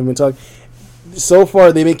 We haven't been talking. So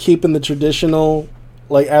far, they've been keeping the traditional,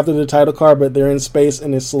 like after the title card, but they're in space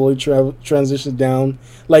and it slowly transitions down.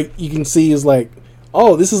 Like you can see, is like,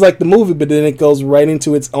 oh, this is like the movie, but then it goes right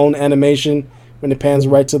into its own animation when it pans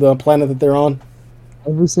right to the planet that they're on.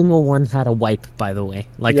 Every single one had a wipe, by the way,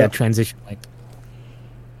 like a transition wipe.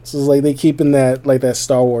 So it's like they keeping that like that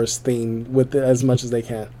Star Wars theme with it as much as they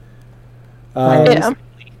can. Yeah.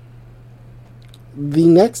 The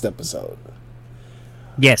next episode.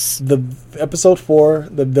 Yes. The episode 4,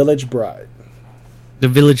 The Village Bride. The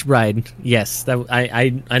Village Bride. Yes, that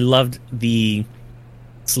I loved the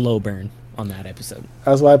slow burn on that episode.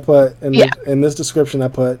 That's why I put in this description. I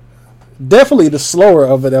put definitely the slower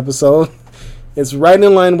of an episode. It's right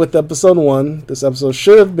in line with episode 1. This episode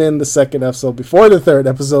should have been the second episode before the third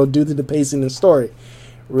episode due to the pacing and story.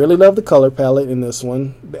 Really love the color palette in this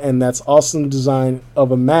one, and that's awesome design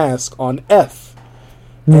of a mask on F.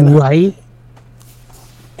 And right.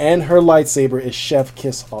 And her lightsaber is Chef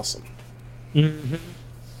Kiss awesome. Mm-hmm.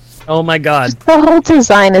 Oh my god. The whole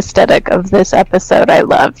design aesthetic of this episode I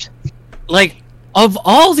loved. Like, of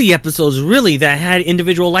all the episodes, really, that had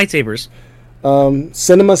individual lightsabers.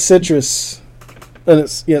 Cinema Citrus.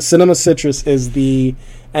 Cinema Citrus is the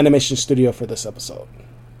animation studio for this episode.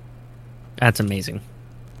 That's amazing.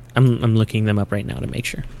 I'm looking them up right now to make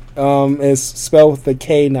sure. It's spelled with a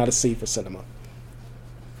K, not a C for cinema.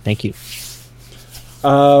 Thank you.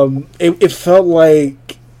 It felt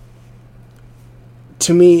like,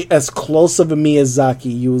 to me, as close of a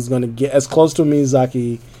Miyazaki you was gonna get, as close to a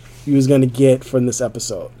Miyazaki you was gonna get from this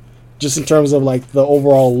episode, just in terms of like the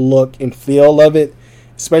overall look and feel of it.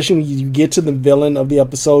 Especially when you get to the villain of the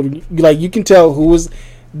episode, like you can tell who was.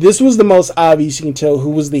 This was the most obvious. You can tell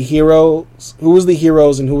who was the heroes,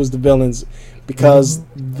 and who was the villains, because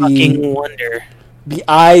the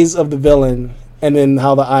eyes of the villain, and then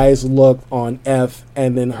how the eyes look on F,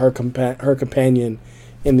 and then her companion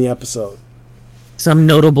in the episode. Some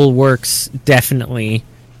notable works definitely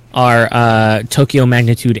are Tokyo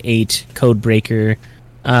Magnitude 8, Codebreaker,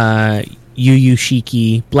 Yu Yu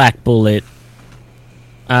Shiki, Black Bullet,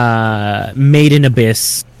 Made in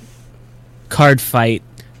Abyss, Card Fight,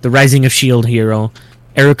 The Rising of Shield Hero,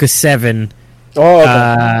 Erica 7,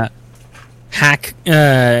 Hack,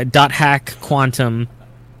 Dot Hack Quantum,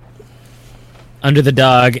 Under the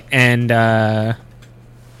Dog, and I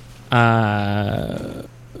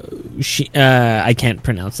can't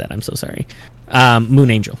pronounce that. I'm so sorry. Moon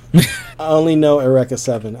Angel. I only know Eureka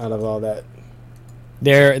 7 out of all that.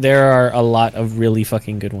 There are a lot of really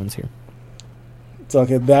fucking good ones here. So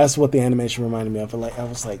okay, that's what the animation reminded me of. I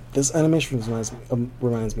was like, this animation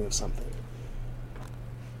reminds me of something.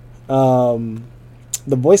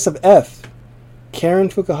 The voice of F, Karen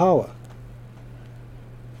Fukuhara.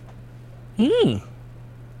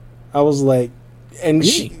 I was like, and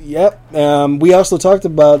we also talked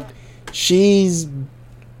about she's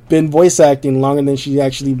been voice acting longer than she's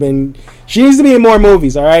actually been. She needs to be in more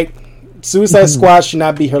movies. All right, Suicide Squad should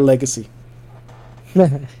not be her legacy.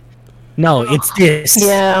 No, it's this.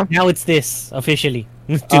 Yeah. Now it's this, officially.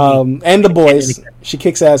 And The Boys. She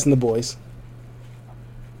kicks ass in The Boys.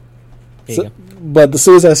 But the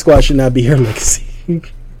Suicide Squad should not be her legacy.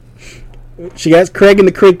 She got Craig in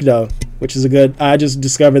the Creek, though, which is a good... I just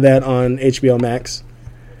discovered that on HBO Max.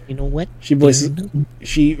 You know what? She voices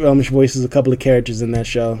a couple of characters in that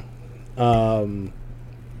show. The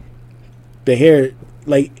hair...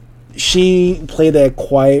 Like, she played that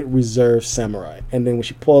quiet, reserved samurai, and then when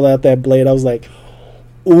she pulled out that blade, I was like,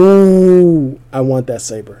 "Ooh, I want that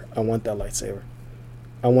saber. I want that lightsaber.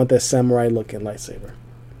 I want that samurai-looking lightsaber."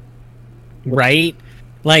 Right?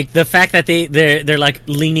 Like the fact that they're like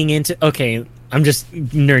leaning into. Okay, I'm just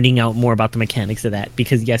nerding out more about the mechanics of that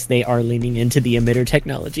because yes, they are leaning into the emitter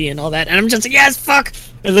technology and all that, and I'm just like, yes, fuck,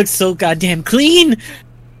 it looks so goddamn clean.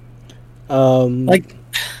 Like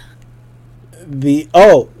the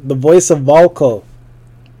voice of Valko,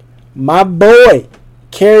 my boy,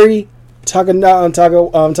 Kerry Tagawa.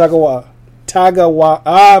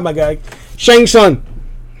 Ah, my God, Shang Tsung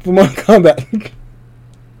from Mortal Kombat.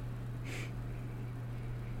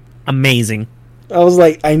 Amazing. I was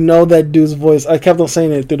like, I know that dude's voice. I kept on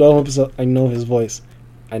saying it through the whole episode. I know his voice.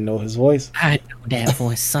 I know his voice. I know that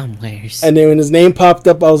voice somewheres. And then when his name popped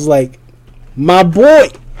up, I was like, my boy,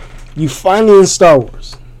 you finally in Star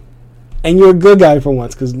Wars. And you're a good guy for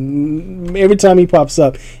once, because every time he pops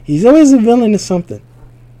up, he's always a villain or something.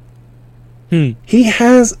 He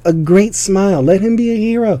has a great smile. Let him be a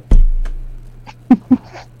hero.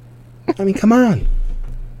 I mean, come on.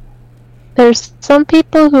 There's some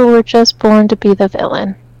people who were just born to be the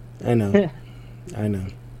villain. I know. I know.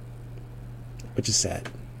 Which is sad.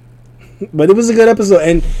 But it was a good episode.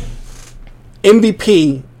 And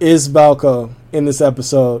MVP is Valko in this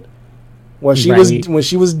episode. When she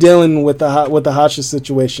was dealing with the Hotshot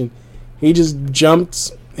situation, he just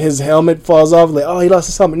jumps, his helmet falls off, like, oh, he lost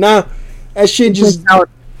his helmet. Nah, that shit just... Go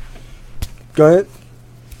ahead.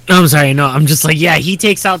 I'm sorry, no, I'm just like, yeah, he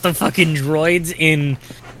takes out the fucking droids in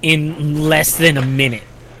less than a minute.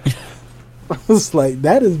 I was like,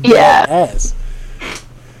 that is badass.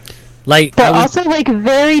 Like, but also, like,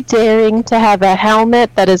 very daring to have a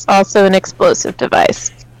helmet that is also an explosive device.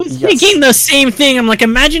 Thinking the same thing. I'm like,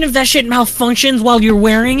 imagine if that shit malfunctions while you're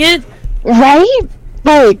wearing it. Right?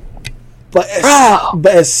 Like, but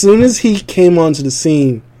as soon as he came onto the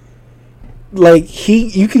scene, like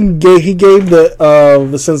he gave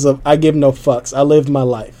the sense of I give no fucks. I lived my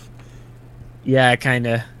life. Yeah, kind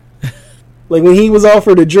of. Like when he was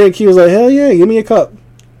offered a drink, he was like, "Hell yeah, give me a cup."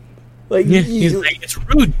 Like he's like, it's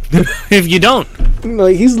rude if you don't.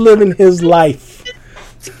 Like he's living his life.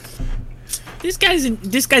 This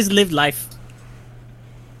guy's lived life.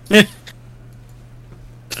 There's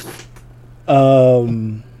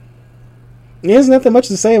nothing much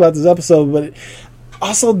to say about this episode, but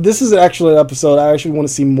also this is actually an episode I actually want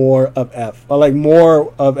to see more of F. I like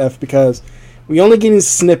more of F because we only getting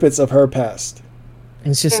snippets of her past.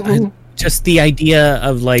 It's just just the idea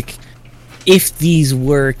of like if these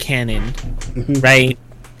were canon, right?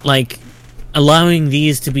 Like allowing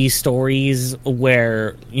these to be stories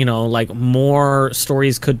where, you know, like more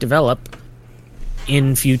stories could develop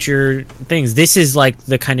in future things. This is like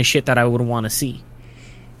the kind of shit that I would want to see.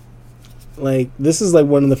 Like, this is like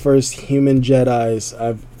one of the first human Jedis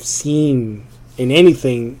I've seen in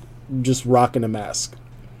anything just rocking a mask.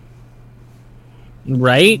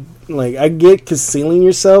 Right? Like, I get concealing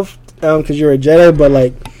yourself because you're a Jedi, but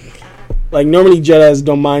like normally Jedis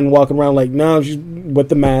don't mind walking around like, no, she's with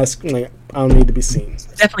the mask. Like, I don't need to be seen.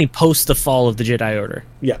 Definitely post the fall of the Jedi Order.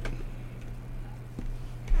 Yeah.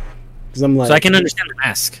 Because I'm like, so I can understand the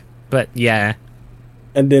mask, but yeah.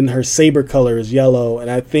 And then her saber color is yellow, and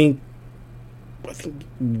I think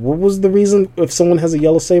what was the reason if someone has a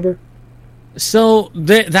yellow saber? So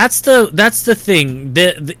that's the thing.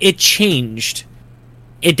 It changed.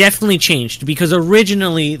 It definitely changed because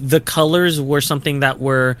originally the colors were something that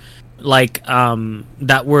were like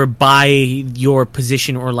that were by your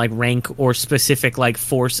position or like rank or specific like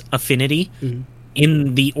force affinity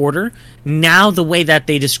in the order. Now the way that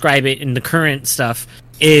they describe it in the current stuff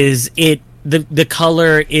is the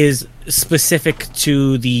color is specific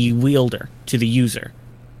to the wielder, to the user.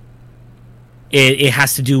 It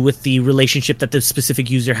has to do with the relationship that the specific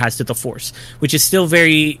user has to the Force, which is still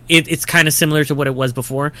it's kind of similar to what it was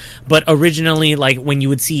before. But originally, like when you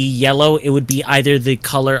would see yellow, it would be either the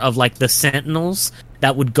color of like the Sentinels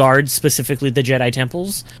that would guard specifically the Jedi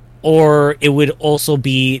temples, or it would also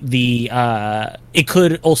be it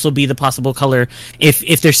could also be the possible color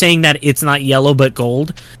if they're saying that it's not yellow but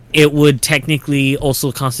gold, it would technically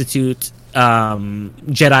also constitute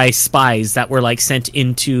Jedi spies that were like sent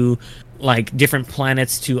into like different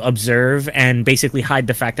planets to observe and basically hide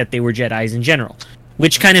the fact that they were Jedis in general,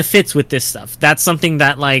 which kind of fits with this stuff. That's something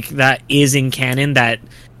that like that is in canon, that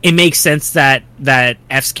it makes sense that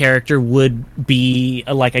F's character would be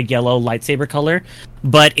like a yellow lightsaber color.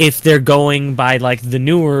 But if they're going by like the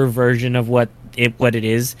newer version of what it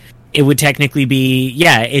is, it would technically be,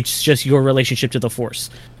 yeah, it's just your relationship to the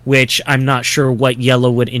Force, which I'm not sure what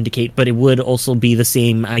yellow would indicate, but it would also be the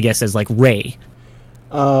same, I guess, as like Rey.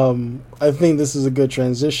 I think this is a good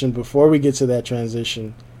transition. Before we get to that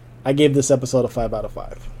transition, I gave this episode a 5 out of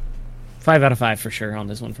 5. 5 out of 5 for sure on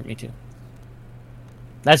this one for me too.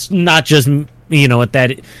 That's not just,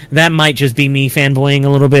 that might just be me fanboying a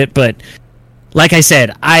little bit, but like I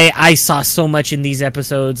said, I saw so much in these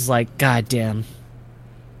episodes, like, goddamn.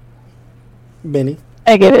 Benny?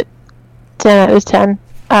 I give it 10 out of 10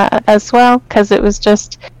 as well, because it was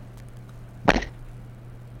just...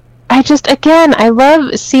 I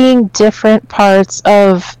love seeing different parts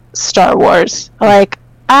of Star Wars. Like,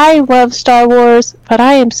 I love Star Wars, but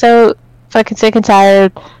I am so fucking sick and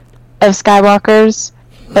tired of Skywalkers,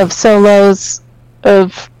 of Solos,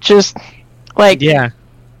 of just, like... Yeah.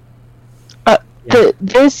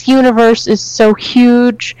 This universe is so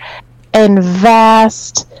huge and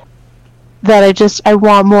vast that I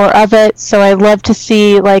want more of it. So I love to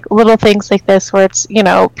see like little things like this where it's,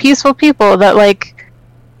 peaceful people that like,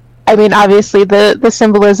 I mean, obviously the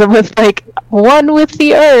symbolism with like one with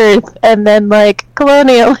the earth and then like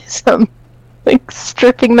colonialism, like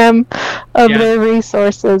stripping them of their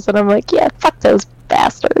resources. And I'm like, yeah, fuck those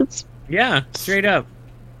bastards. Yeah, straight up.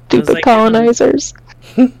 Stupid colonizers.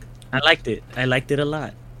 I liked it. I liked it a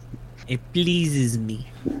lot. It pleases me.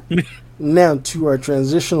 Now to our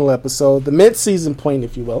transitional episode, the mid-season point,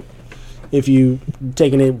 if you will, if you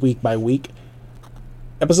taking it week by week.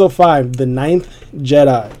 Episode 5, The Ninth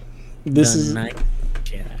Jedi. This is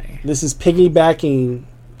piggybacking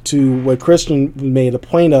to what Christian made a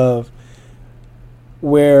point of,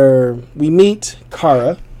 where we meet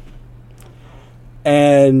Cara,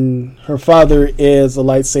 and her father is a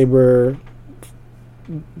lightsaber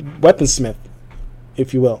weaponsmith,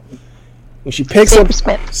 if you will. When she picks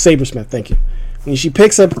Sabersmith, thank you. When she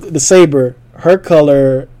picks up the saber, her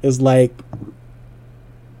color is like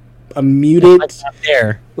a muted,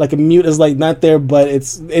 like a mute is like not there, but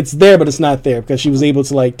it's there, but it's not there because she was able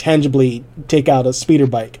to like tangibly take out a speeder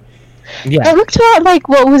bike. Yeah, it looked a lot like,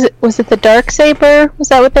 what was it? Was it the Darksaber? Was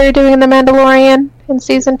that what they were doing in The Mandalorian in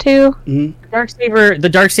season 2? Mm-hmm. The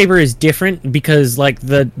Darksaber is different because like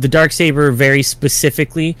the Darksaber very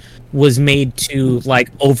specifically was made to like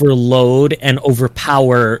overload and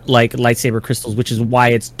overpower like lightsaber crystals, which is why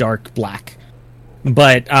it's dark black.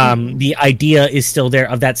 But the idea is still there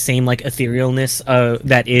of that same like etherealness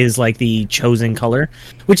that is like the chosen color,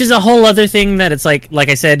 which is a whole other thing that it's like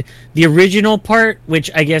I said, the original part,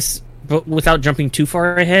 which I guess, but without jumping too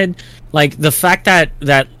far ahead, like the fact that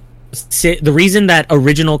the reason that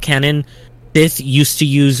original canon Sith used to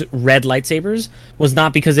use red lightsabers was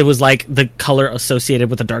not because it was like the color associated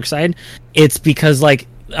with the dark side. It's because like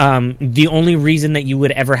the only reason that you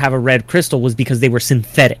would ever have a red crystal was because they were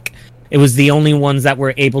synthetic. It was the only ones that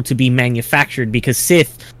were able to be manufactured because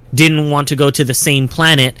Sith didn't want to go to the same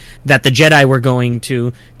planet that the Jedi were going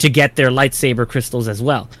to get their lightsaber crystals as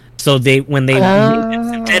well. So when they made them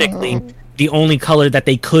synthetically, the only color that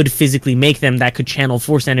they could physically make them that could channel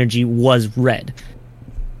force energy was red.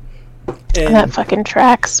 And that fucking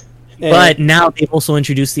tracks. But now they've also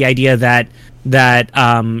introduced the idea that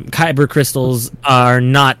kyber crystals are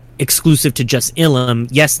not exclusive to just Ilum.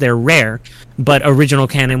 Yes, they're rare, but original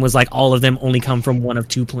canon was like all of them only come from one of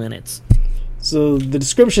 2 planets. So the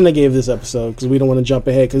description I gave this episode, because we don't want to jump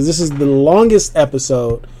ahead, because this is the longest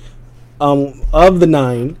episode of the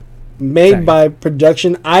 9, made by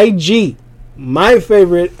Production IG, my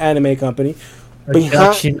favorite anime company.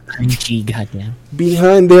 Production IG, goddamn.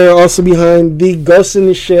 They're also behind the Ghost in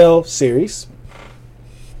the Shell series,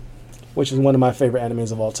 which is one of my favorite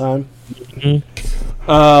animes of all time. Mm-hmm.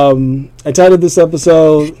 I titled this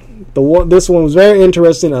episode, this one was very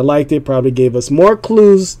interesting. I liked it. Probably gave us more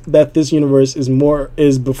clues that this universe is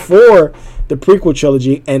before the prequel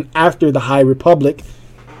trilogy and after the High Republic.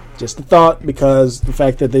 Just a thought, because the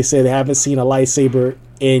fact that they say they haven't seen a lightsaber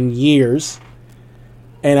in years,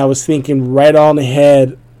 and I was thinking right on the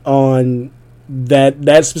head on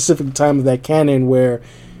that specific time of that canon where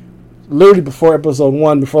literally before episode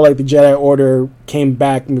 1, before like the Jedi Order came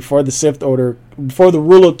back, and before the Sith Order, before the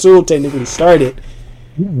Rule of Two technically started.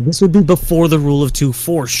 Yeah, this would be before the Rule of Two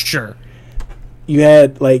for sure. You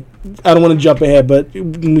had like, I don't want to jump ahead, but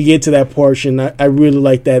when we get to that portion, I really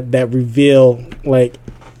like that reveal, like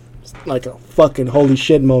a fucking holy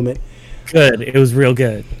shit moment. Good, it was real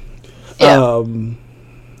good. Yeah.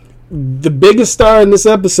 The biggest star in this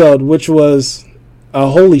episode, which was a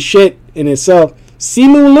holy shit in itself,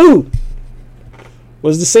 Simu Liu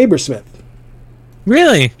was the Sabersmith.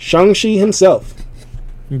 Really? Shang-Chi himself.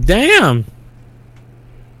 Damn.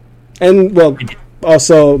 And, well,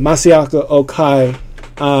 also Masayaka Okai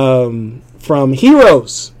from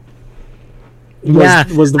Heroes.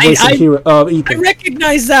 Yeah, was the voice of Ethan. I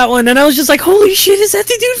recognized that one, and I was just like, "Holy shit! Is that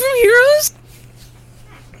the dude from Heroes?"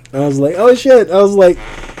 I was like, "Oh shit!" I was like,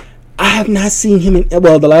 "I have not seen him in."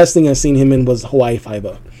 Well, the last thing I've seen him in was Hawaii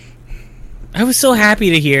Five-O. I was so happy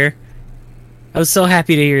to hear. I was so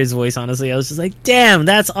happy to hear his voice. Honestly, I was just like, "Damn,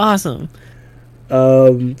 that's awesome."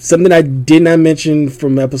 Something I did not mention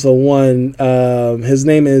from episode 1. His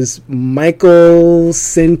name is Michael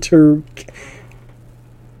Center.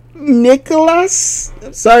 Nicholas?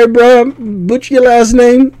 Sorry, bro. Butcher your last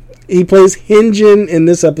name. He plays Hyunjin in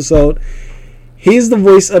this episode. He's the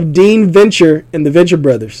voice of Dean Venture in the Venture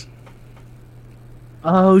Brothers.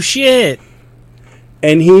 Oh shit!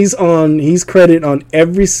 And he's credited on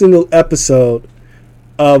every single episode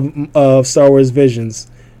of Star Wars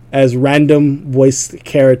Visions as random voice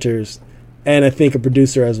characters, and I think a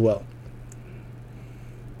producer as well.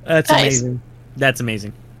 That's amazing. That's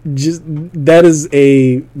amazing. Just that is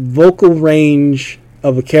a vocal range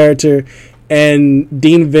of a character, and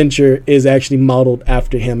Dean Venture is actually modeled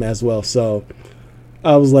after him as well. So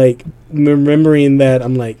I was like, remembering that,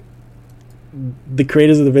 I'm like, the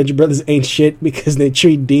creators of the Venture Brothers ain't shit because they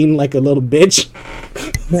treat Dean like a little bitch.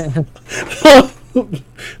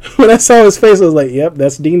 When I saw his face, I was like, yep,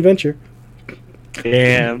 that's Dean Venture.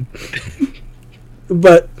 Damn.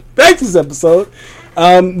 But back to this episode.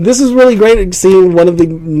 This is really great seeing one of the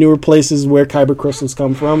newer places where kyber crystals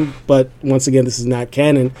come from, but once again, this is not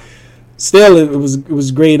canon. Still, it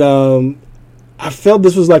was great. I felt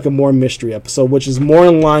this was like a more mystery episode, which is more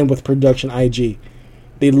in line with production IG.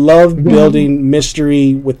 They love building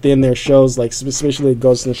mystery within their shows, like especially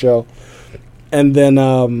Ghost in the Shell. And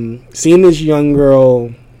then seeing this young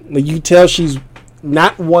girl, like, you tell she's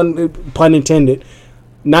not one, pun intended,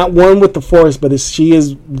 not one with the Force, but she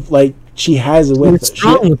is like, she has it with her.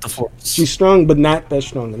 Strong with the Force. She's strong, but not that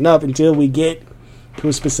strong enough until we get to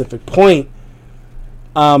a specific point.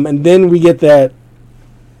 And then we get that,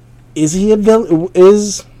 is he a villain?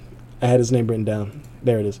 I had his name written down.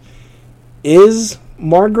 There it is. Is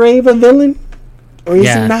Margrave a villain? Or is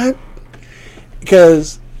he not?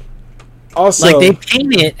 Because also, like, they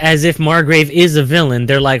paint it as if Margrave is a villain.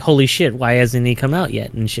 They're like, holy shit, why hasn't he come out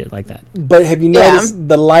yet? And shit like that. But have you noticed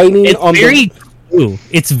the lighting on Clue.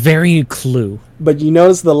 It's very Clue. But you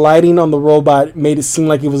notice the lighting on the robot made it seem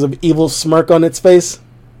like it was an evil smirk on its face?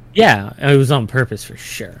 Yeah, it was on purpose for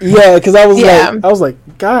sure. Yeah, because I was like,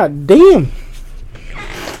 God damn.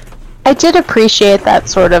 I did appreciate that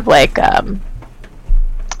sort of like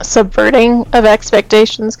subverting of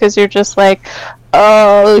expectations, because you're just like,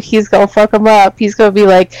 oh, he's gonna fuck him up. He's gonna be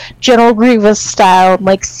like General Grievous style, and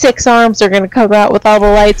like 6 arms are gonna come out with all the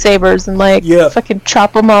lightsabers and like fucking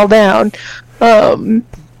chop them all down. And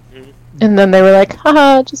then they were like,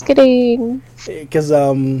 haha, just kidding. Because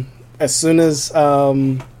as soon as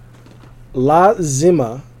La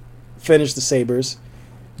Zima finished the sabers,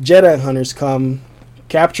 Jedi hunters come,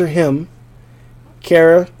 capture him.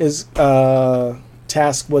 Kara is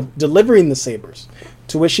tasked with delivering the sabers,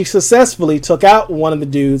 to which she successfully took out one of the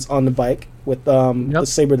dudes on the bike with the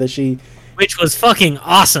saber that she... Which was fucking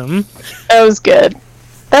awesome. That was good.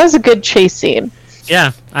 That was a good chase scene.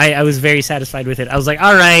 Yeah, I was very satisfied with it. I was like,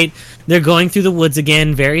 all right, they're going through the woods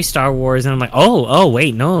again, very Star Wars, and I'm like, oh,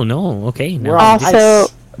 wait, no, okay. No. Also,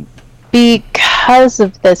 because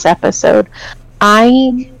of this episode,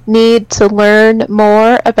 I need to learn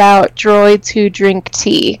more about droids who drink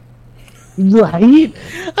tea. Right?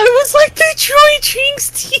 I was like, the droid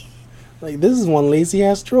drinks tea. Like, this is one lazy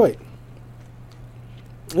ass droid.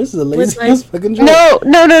 This is a lazy ass fucking droid.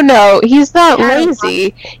 No. He's not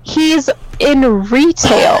lazy. He's in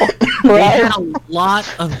retail. They had a lot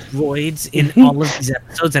of droids in all of these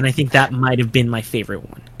episodes, and I think that might have been my favorite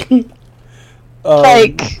one.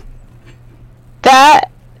 Like, that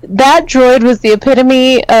droid was the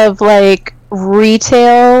epitome of like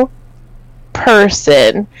retail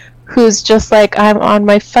person who's just like, I'm on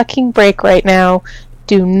my fucking break right now.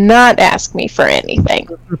 Do not ask me for anything.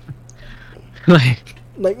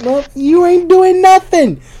 Like, no, you ain't doing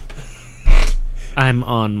nothing. I'm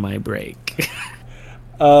on my break.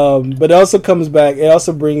 But it also comes back. It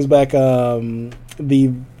also brings back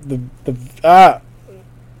the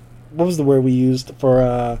what was the word we used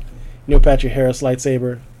for Neil Patrick Harris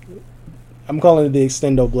lightsaber? I'm calling it the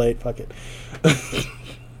Extendo Blade. Fuck it.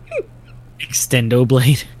 Extendo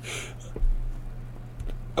Blade.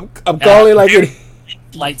 I'm calling it like it.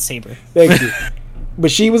 Lightsaber. Thank you. But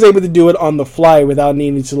she was able to do it on the fly without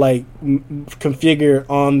needing to like configure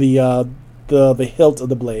on the hilt of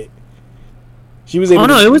the blade. She was able. Oh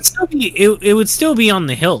no, it would still be on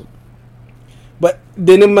the hilt. But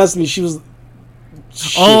then it must be she was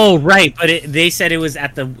Oh, right, but they said it was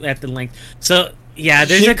at the length. So yeah,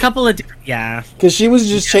 there's a couple of because she was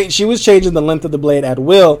just she was changing the length of the blade at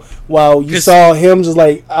will, while you saw him just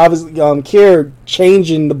like obviously Kier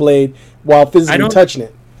changing the blade while physically touching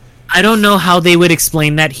it. I don't know how they would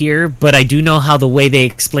explain that here, but I do know how the way they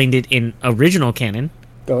explained it in original canon.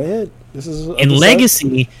 Go ahead. This is in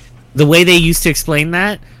Legacy. The way they used to explain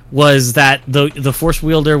that was that the Force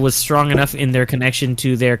wielder was strong enough in their connection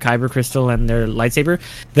to their Kyber crystal and their lightsaber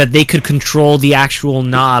that they could control the actual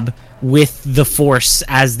knob with the Force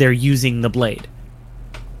as they're using the blade.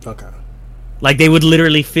 Okay. Like they would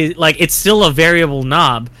literally like it's still a variable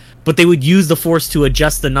knob, but they would use the Force to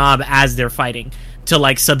adjust the knob as they're fighting to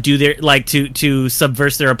like subdue their to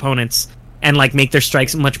subvert their opponents and like make their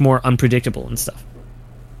strikes much more unpredictable and stuff.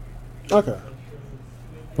 Okay.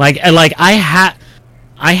 Like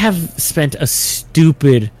I have spent a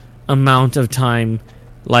stupid amount of time,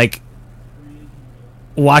 like,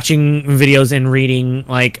 watching videos and reading,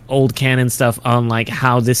 like, old canon stuff on, like,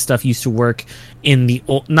 how this stuff used to work in the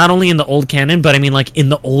not only in the old canon, but I mean, like, in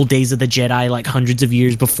the old days of the Jedi, like, hundreds of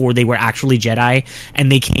years before they were actually Jedi,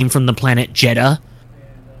 and they came from the planet Jedha.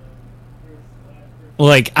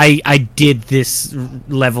 Like, I did this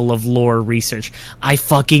level of lore research. I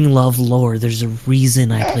fucking love lore. There's a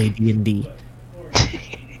reason I play D&D.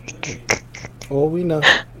 Oh, we know.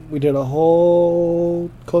 We did a whole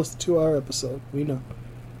close to 2-hour episode. We know.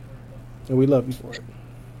 And we love you for it.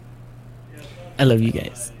 I love you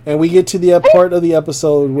guys. And we get to the part of the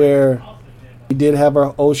episode where we did have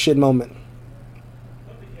our oh shit moment.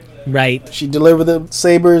 Right. She delivered the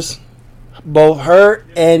sabers. Both her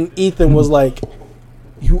and Ethan was like,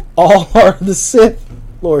 you all are the Sith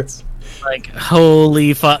Lords. Like,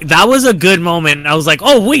 holy fuck. That was a good moment. I was like,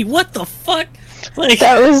 oh, wait, what the fuck? Like,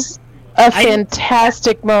 that was a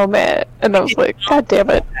fantastic moment. And I was like, God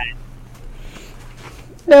damn it.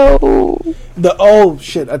 No. Oh,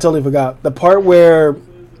 shit, I totally forgot. The part where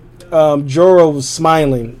Joro was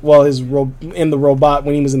smiling while in the robot,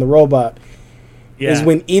 when he was in the robot, is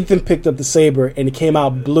when Ethan picked up the saber and it came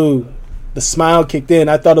out blue. The smile kicked in.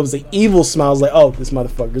 I thought it was an evil smile. I was like, oh, this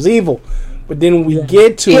motherfucker's evil. But then when we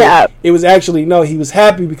get to it, it was actually, no, he was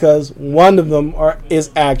happy because one of them is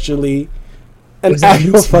actually an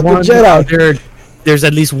actual fucking Jedi. There's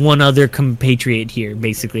at least one other compatriot here,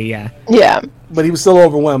 basically, yeah. Yeah. But he was still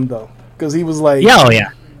overwhelmed, though. Because he was like... Yeah, oh,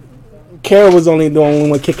 yeah. Kara was the only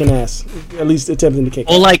one kicking ass. At least attempting to kick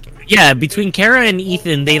ass. Well, like, yeah, between Kara and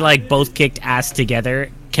Ethan, they, like, both kicked ass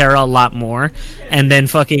together. Kara a lot more. And then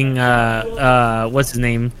fucking, what's his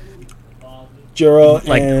name? Joro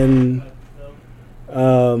and...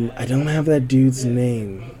 I don't have that dude's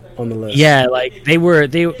name on the list. Yeah, like they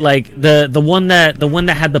like the one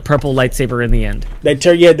that had the purple lightsaber in the end. That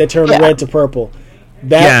turned red to purple.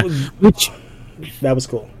 That was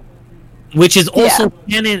cool. Which is also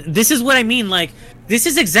canon. This is what I mean. Like, this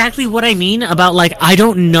is exactly what I mean about, like, I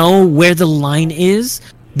don't know where the line is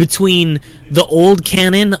between the old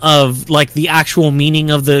canon of, like, the actual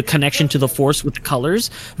meaning of the connection to the Force with the colors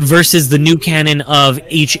versus the new canon of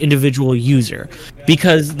each individual user.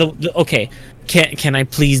 Because okay, can I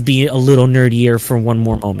please be a little nerdier for one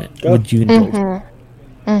more moment? Would you indulge?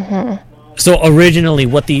 So originally,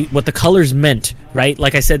 what the colors meant, right?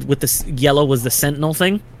 Like I said, with the yellow was the Sentinel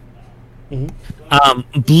thing.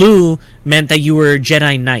 Blue meant that you were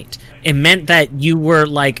Jedi Knight. It meant that you were,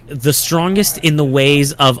 like, the strongest in the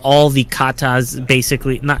ways of all the katas,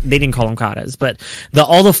 basically. They didn't call them katas, but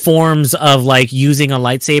all the forms of, like, using a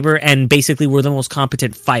lightsaber, and basically were the most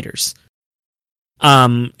competent fighters.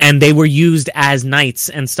 And they were used as knights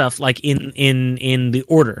and stuff, like, in the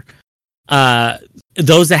Order.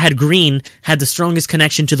 Those that had green had the strongest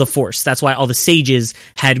connection to the Force. That's why all the sages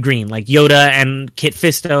had green, like Yoda and Kit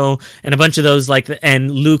Fisto and a bunch of those, like, and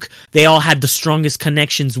Luke. They all had the strongest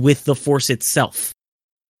connections with the Force itself,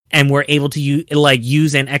 and were able to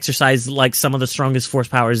use and exercise, like, some of the strongest Force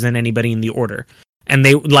powers than anybody in the Order. And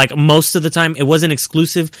they, like, most of the time, it wasn't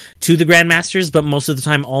exclusive to the Grandmasters, but most of the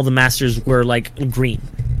time, all the Masters were, like, green.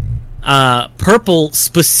 Purple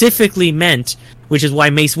specifically meant, which is why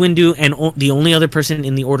Mace Windu and the only other person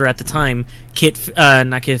in the Order at the time, not Kit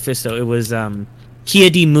Fisto, it was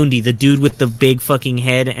Ki-Adi-Mundi, the dude with the big fucking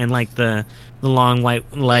head and, like, the long white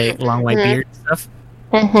beard and stuff.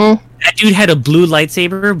 That dude had a blue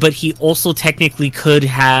lightsaber, but he also technically could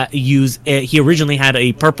he originally had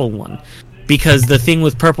a purple one. Because the thing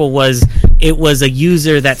with purple was, it was a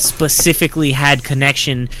user that specifically had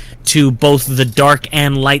connection to both the dark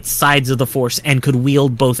and light sides of the Force and could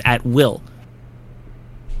wield both at will.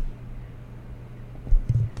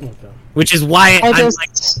 Which is why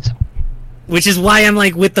Which is why I'm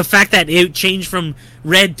like, with the fact that it changed from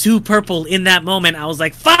red to purple in that moment, I was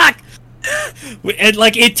like, fuck! And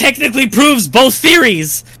like, it technically proves both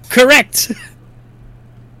theories correct.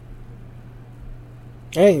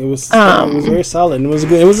 Hey, it was very solid. And it was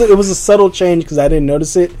good. It was a subtle change because I didn't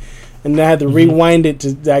notice it, and I had to rewind it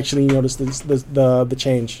to actually notice the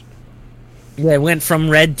change. Yeah, it went from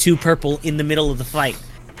red to purple in the middle of the fight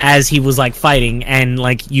as he was like fighting, and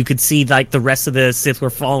like you could see like the rest of the Sith were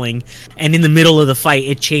falling, and in the middle of the fight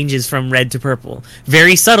it changes from red to purple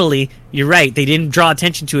very subtly. You're right, they didn't draw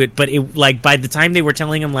attention to it, but it like by the time they were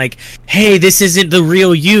telling him like, hey, this isn't the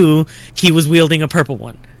real you, he was wielding a purple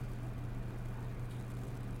one.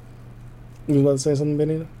 You want to say something,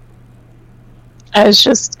 Benita? I was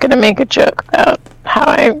just gonna make a joke about how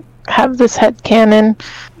I have this headcanon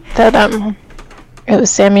that it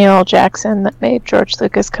was Samuel L. Jackson that made George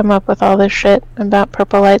Lucas come up with all this shit about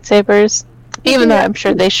purple lightsabers. Even though I'm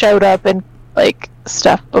sure they showed up in like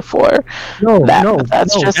stuff before.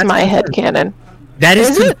 That's just my headcanon. That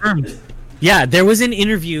is confirmed. Yeah, there was an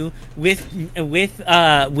interview with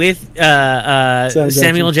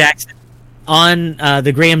Samuel Jackson on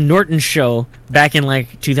the Graham Norton show back in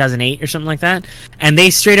like 2008 or something like that, and they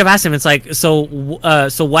straight up asked him, it's like, so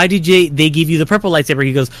why did they give you the purple lightsaber?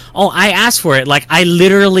 He goes, oh, I asked for it. Like, I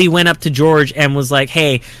literally went up to George and was like,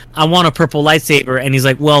 hey, I want a purple lightsaber. And he's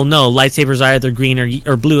like, well, no, lightsabers are either green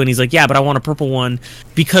or blue. And he's like, yeah, but I want a purple one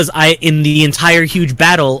because in the entire huge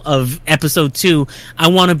battle of episode 2, I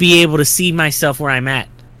want to be able to see myself where I'm at.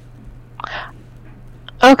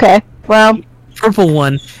 Okay, well, purple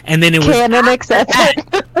one, and then it was canon accepted.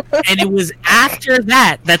 And it was after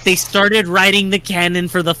that they started writing the canon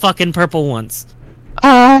for the fucking purple ones.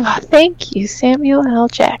 Thank you, Samuel L.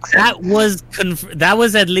 Jackson. That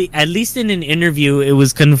was at least in an interview, it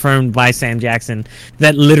was confirmed by Sam Jackson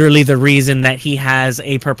that literally the reason that he has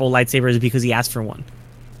a purple lightsaber is because he asked for one.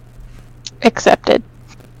 Accepted.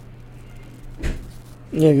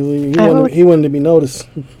 Yeah, he wanted to be noticed.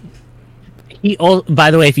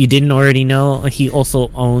 By the way, if you didn't already know, he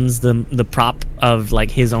also owns the prop of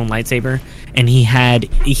like his own lightsaber, and he had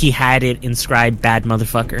it inscribed "Bad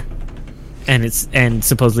Motherfucker," and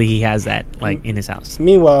supposedly he has that like in his house.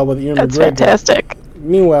 Meanwhile, with Ewan That's McGregor, fantastic.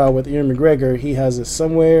 Meanwhile, with Ewan McGregor, he has it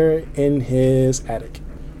somewhere in his attic.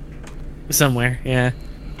 Somewhere, yeah.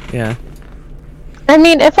 I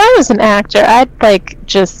mean, if I was an actor, I'd like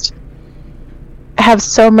just have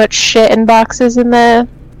so much shit in boxes in the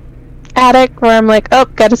attic where I'm like, oh,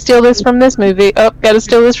 gotta steal this from this movie. Oh, gotta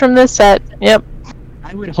steal this from this set. Yep.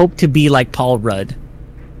 I would hope to be like Paul Rudd.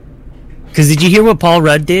 Because did you hear what Paul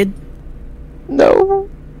Rudd did? No.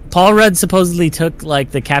 Paul Rudd supposedly took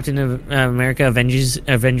like the Captain of America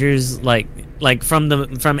Avengers like from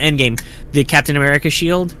Endgame, the Captain America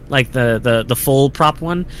shield, like the full prop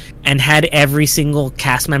one, and had every single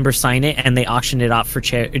cast member sign it, and they auctioned it off for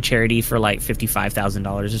charity for like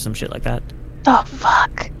 $55,000 or some shit like that. The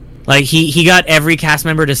fuck. Like he got every cast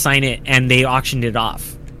member to sign it, and they auctioned it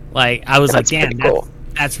off. Like I was That's like, damn, cool.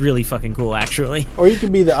 that's really fucking cool, actually. Or you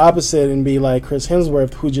could be the opposite and be like Chris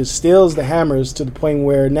Hemsworth, who just steals the hammers to the point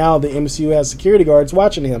where now the MCU has security guards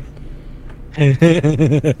watching him.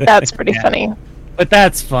 That's pretty funny. But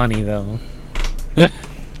that's funny though.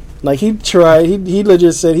 Like he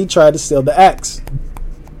legit said he tried to steal the axe.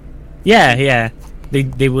 Yeah.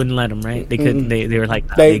 They wouldn't let him, right? They couldn't. They were like,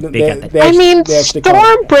 they got that. I mean,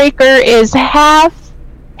 Stormbreaker is half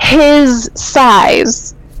his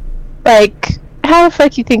size. Like, how the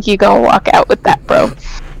fuck you think you gonna walk out with that, bro?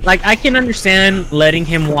 Like, I can understand letting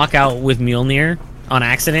him walk out with Mjolnir on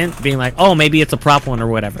accident, being like, oh, maybe it's a prop one or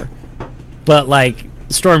whatever. But like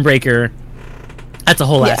Stormbreaker, that's a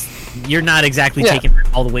whole ass. You're not exactly taking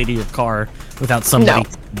it all the way to your car without somebody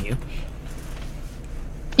seeing you.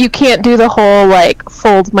 You can't do the whole, like,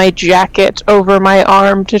 fold my jacket over my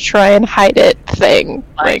arm to try and hide it thing.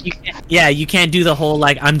 Like, you can't do the whole,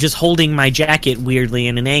 like, I'm just holding my jacket weirdly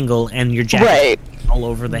in an angle and your jacket all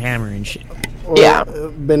over the hammer and shit. Or,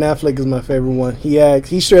 Ben Affleck is my favorite one.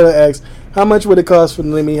 He straight up asked, how much would it cost for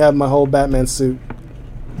me to have my whole Batman suit?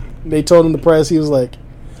 They told him the price. He was like,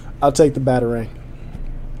 I'll take the Batarang.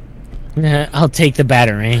 I'll take the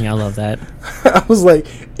Batarang. I love that. I was like,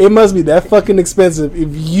 it must be that fucking expensive if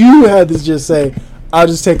you had to just say, I'll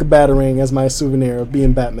just take a Batarang as my souvenir of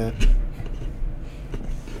being Batman.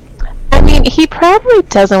 I mean, he probably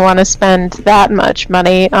doesn't want to spend that much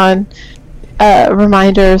money on a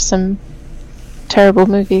reminder of some terrible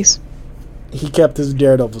movies. He kept his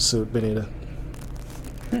Daredevil suit, Benita.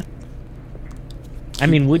 I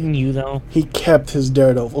mean, wouldn't you, though? He kept his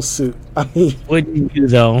Daredevil suit. I mean... Wouldn't you,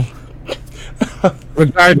 though?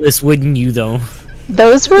 Regardless, wouldn't you, though?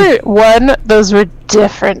 Those were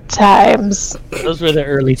different times. Those were the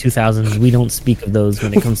early 2000s. We don't speak of those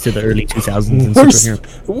when it comes to the early 2000s in We're,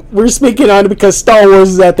 superhero. we're speaking on it because Star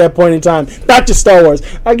Wars is at that point in time. Not just Star Wars.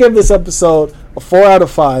 I give this episode a 4 out of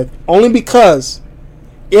 5. Only because,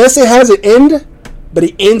 yes, it has an end, but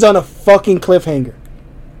it ends on a fucking cliffhanger.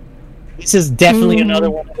 This is definitely another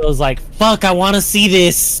one of those, like, fuck, I want to see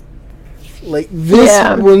this. Like, this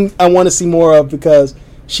one I want to see more of because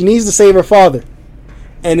she needs to save her father.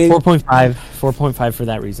 And 4.5. 4.5 for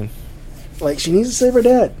that reason. Like, she needs to save her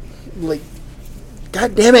dad. Like,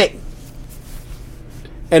 god damn it.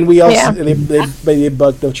 And we also, and they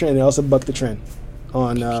bucked the trend. They also bucked the trend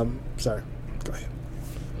on, sorry. Go ahead.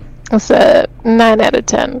 It's a 9 out of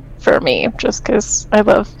 10 for me, just because I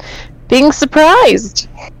love being surprised.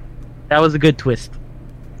 That was a good twist.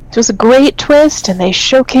 It was a great twist, and they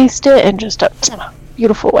showcased it in just a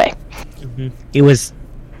beautiful way. Mm-hmm. It was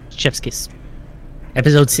chef's kiss.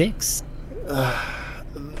 Episode 6.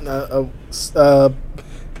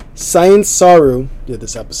 Science Saru did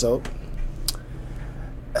this episode.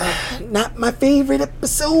 Not my favorite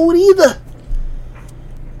episode either.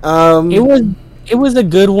 It was a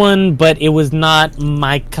good one, but it was not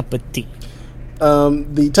my cup of tea.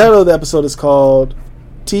 The title of the episode is called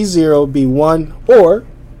T0B1, or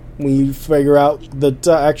when you figure out the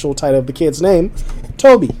actual title of the kid's name,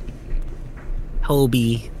 Toby.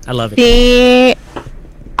 Toby. I love it.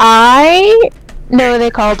 I know they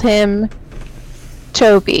called him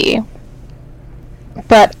Toby,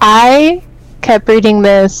 but I kept reading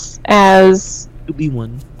this as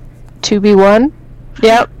 2B1. 2B1.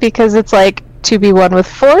 Yep, because it's like 2B1 with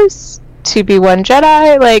Force, 2B1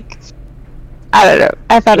 Jedi, like, I don't know.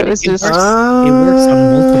 I thought it was just... It works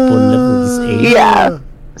on multiple levels. Yeah.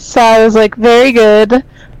 So I was like, very good.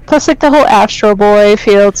 Plus, like, the whole Astro Boy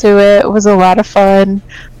feel to it was a lot of fun.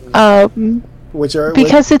 Which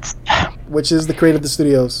is the creator of the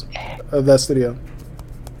studios, of that studio.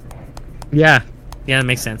 Yeah. Yeah, that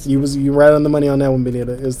makes sense. You right on the money on that one,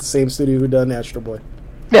 Benita. It was the same studio who done Astro Boy.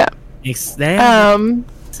 Yeah. Makes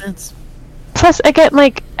sense. Plus, again,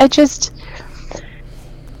 like,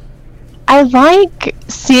 I like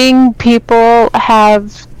seeing people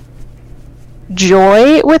have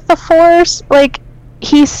joy with the Force. Like,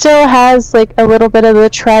 he still has, like, a little bit of the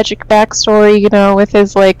tragic backstory, you know, with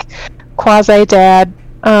his, like, quasi-dad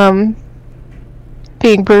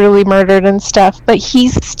being brutally murdered and stuff, but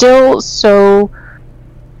he's still so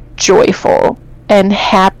joyful and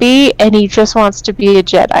happy, and he just wants to be a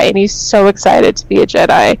Jedi, and he's so excited to be a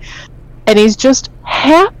Jedi, and he's just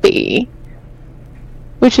happy,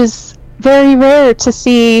 which is very rare to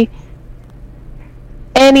see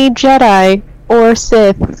any Jedi or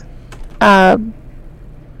Sith. I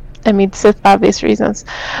mean, Sith, obvious reasons,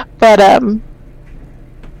 but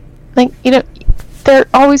like, you know, they're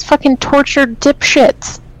always fucking tortured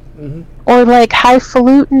dipshits, or like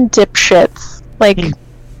highfalutin dipshits. Like,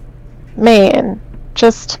 man,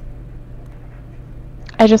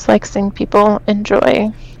 I just like seeing people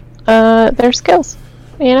enjoy their skills,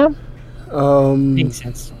 you know? Makes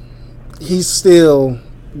sense. He still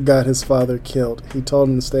got his father killed. He told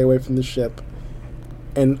him to stay away from the ship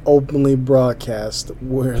and openly broadcast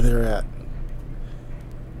where they're at.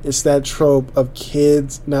 It's that trope of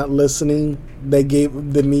kids not listening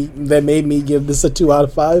that made me give this a 2 out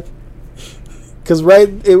of 5. Because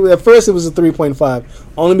at first it was a 3.5,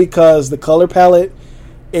 only because the color palette,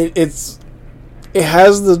 it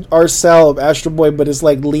has the art style of Astro Boy, but it's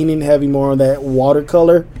like leaning heavy more on that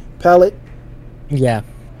watercolor palette. Yeah.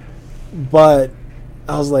 But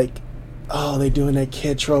I was like, oh, they doing that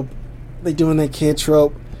kid trope.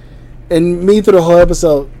 And me through the whole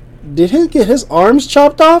episode, did he get his arms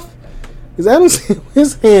chopped off? Because I don't see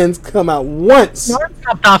his hands come out once. His arms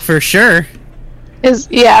chopped off for sure.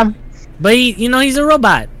 Yeah. But he's a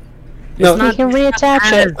robot. No, he can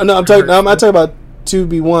reattach it. No, I'm not talking about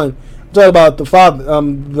 2B1. I'm talking about the father,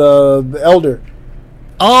 the elder.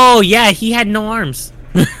 Oh yeah, he had no arms.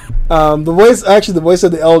 The voice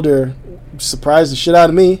of the elder surprised the shit out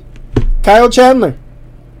of me. Kyle Chandler.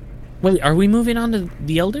 Wait, are we moving on to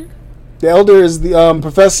the elder? The elder is the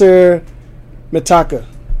Professor Mitaka.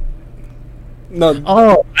 No.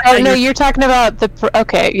 Oh no, you're talking about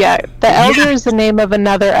okay, yeah. The elder is the name of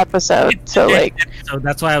another episode. So like, so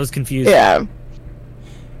that's why I was confused. Yeah.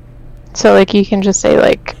 So like, you can just say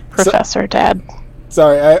like Professor Dad.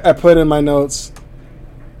 Sorry, I put in my notes.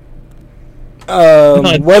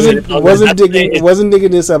 Wasn't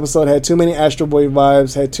digging this episode. Had too many Astro Boy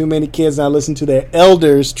vibes. Had too many kids not listen to their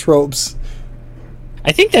elders tropes.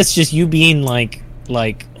 I think that's just you being like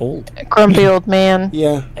old, grumpy old man.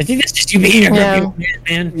 Yeah, I think that's just you being a grumpy old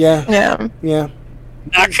man. Yeah.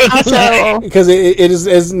 Not gonna lie. Also, because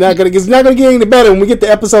it's not gonna get any better when we get to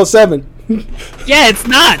episode 7. Yeah, it's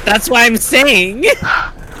not. That's why I'm saying.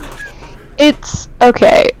 it's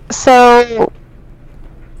okay. So,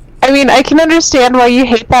 I mean, I can understand why you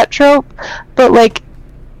hate that trope, but like,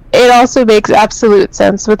 it also makes absolute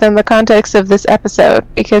sense within the context of this episode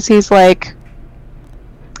because he's like,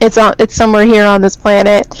 it's somewhere here on this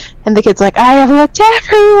planet, and the kid's like, I have looked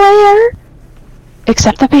everywhere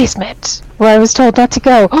except the basement where I was told not to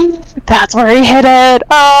go. That's where he hid it.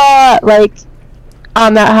 Like,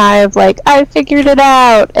 on that high of like, I figured it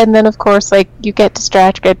out, and then of course like you get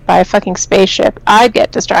distracted by a fucking spaceship. I'd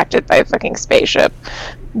get distracted by a fucking spaceship,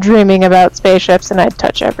 dreaming about spaceships, and I'd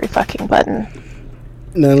touch every fucking button.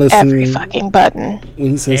 Now listen, Every fucking button.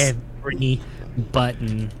 when he says Every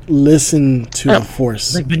button. listen to the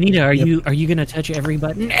Force. Like, Benita, are you gonna touch every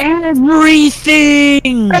button?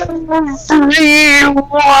 Everything.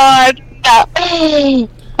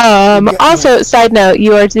 Also, side note,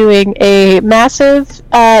 you are doing a massive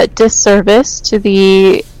disservice to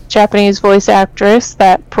the Japanese voice actress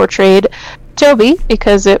that portrayed Toby,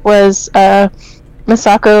 because it was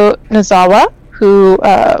Masako Nozawa, who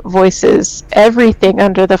voices everything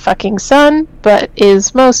under the fucking sun, but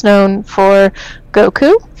is most known for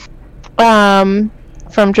Goku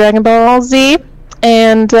from Dragon Ball Z.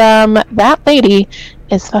 And that lady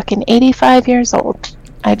is fucking 85 years old.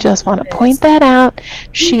 I just want to point that out.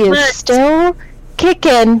 She is still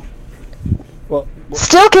kicking. Well,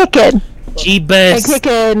 Still kicking. And Jeebus.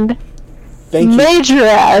 kicking thank you. major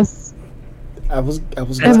ass I was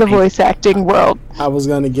in the voice acting world. I was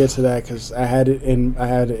gonna get to that because I had it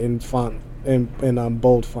in font in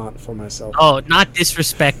bold font for myself. Oh, not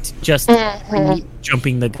disrespect, just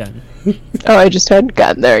jumping the gun. Oh, I just hadn't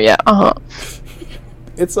gotten there yet.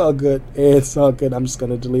 It's all good. It's all good. I'm just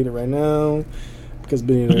gonna delete it right now because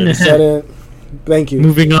Benita already said it. Thank you.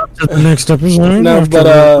 Moving on to the next episode. No,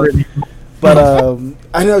 but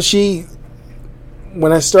I know she.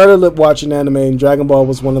 When I started watching anime, and Dragon Ball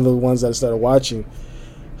was one of the ones that I started watching.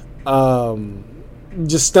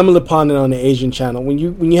 Just stumbled upon it on the Asian channel. When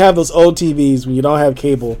you have those old TVs, when you don't have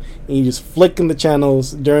cable, and you just flick in the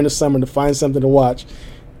channels during the summer to find something to watch,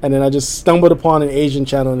 and then I just stumbled upon an Asian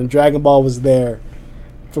channel, and Dragon Ball was there.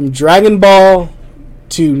 From Dragon Ball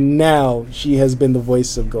to now, she has been the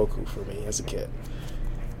voice of Goku for me as a kid.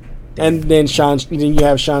 And then then you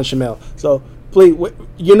have Sean Shamel. So please,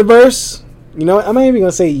 universe. You know what? I'm not even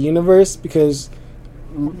gonna say universe because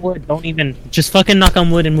Wood, don't even. Just fucking knock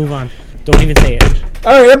on wood and move on. Don't even say it.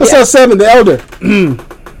 all right, episode 7, The Elder.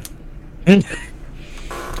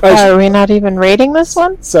 Are we not even rating this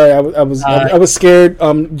one? Sorry, I was scared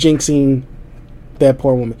jinxing that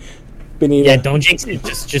poor woman. Benita. Yeah, don't jinx it.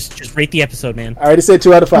 Just rate the episode, man. I already said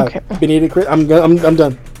 2 out of 5. Okay. Benita, Chris, I'm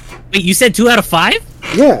done. Wait, you said 2 out of 5?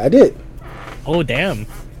 Yeah, I did. Oh, damn.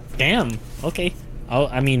 Okay. Oh,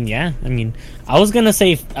 I mean, yeah. I mean, I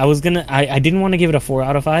didn't want to give it a 4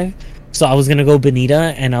 out of 5, so I was gonna go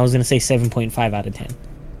Benita, and I was gonna say 7.5 out of 10.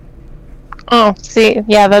 Oh, see,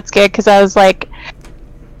 yeah, that's good, because I was like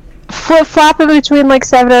flip-flopping between like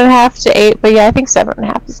 7.5 to 8, but yeah, I think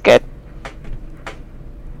 7.5 is good.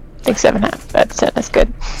 I think 7.5 out of 10 is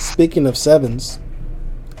good. Speaking of 7s,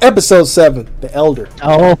 episode 7, The Elder.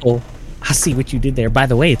 Oh, I see what you did there. By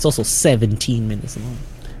the way, it's also 17 minutes long.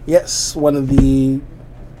 Yes, one of the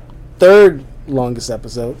 3rd longest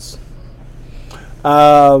episodes.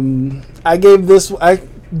 I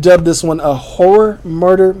dubbed this one a horror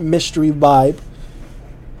murder mystery vibe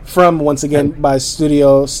from, once again, by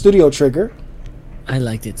Studio Trigger. I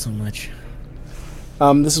liked it so much.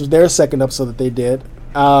 This was their 2nd episode that they did.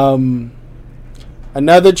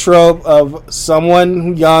 Another trope of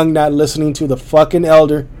someone young not listening to the fucking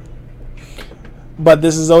elder. But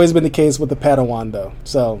this has always been the case with the Padawan, though.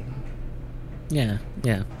 So, Yeah.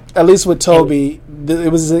 at least with Toby,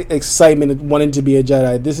 it was excitement of wanting to be a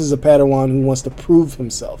Jedi. This is a Padawan who wants to prove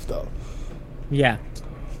himself, though. Yeah.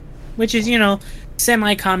 Which is,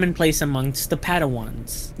 semi-commonplace amongst the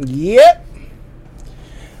Padawans. Yep.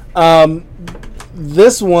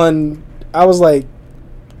 This one, I was like,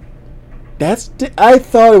 I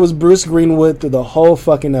thought it was Bruce Greenwood through the whole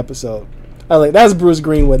fucking episode. I was like, that's Bruce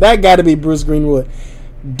Greenwood. That got to be Bruce Greenwood.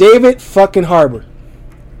 David fucking Harbour.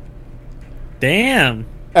 Damn.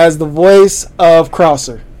 As the voice of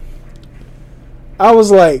Crosser. I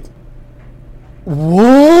was like,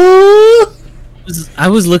 what? I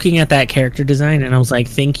was looking at that character design and I was like,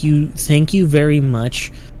 thank you very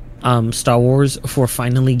much, Star Wars, for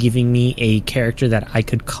finally giving me a character that I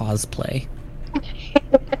could cosplay.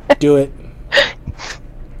 Do it.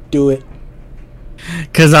 Do it.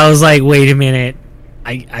 Because I was like, wait a minute,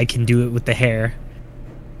 I can do it with the hair.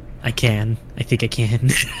 I can. I think I can.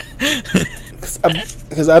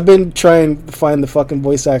 Because I've been trying to find the fucking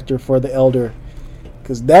voice actor for the Elder.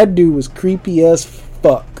 Because that dude was creepy as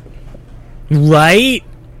fuck. Right?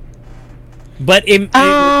 But isn't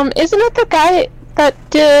it the guy that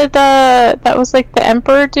did that was like the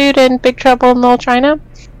Emperor dude in Big Trouble in Little China?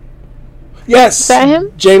 Yes. Is that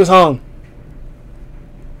him? James Hong.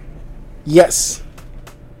 Yes.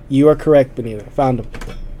 You are correct, Benita. Found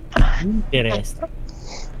him. it is.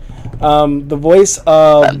 The voice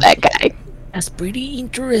Love of that guy. That's pretty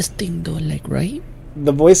interesting, though. Like, right?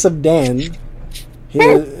 the voice of Dan.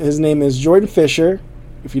 His name is Jordan Fisher.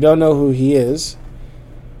 If you don't know who he is,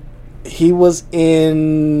 he was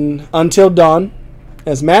in Until Dawn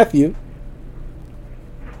as Matthew.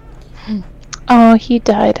 Oh, he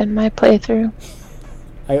died in my playthrough.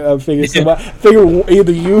 I figured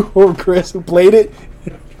either you or Chris who played it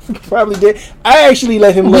probably did. I actually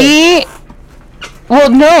let him live.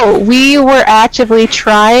 We were actively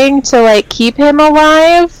trying to like keep him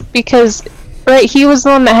alive because he was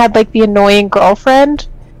the one that had like the annoying girlfriend.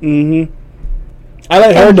 Mm-hmm. I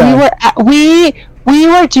let her die. We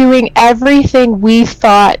were doing everything we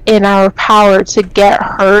thought in our power to get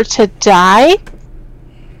her to die.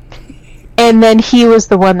 And then he was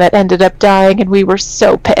the one that ended up dying, and we were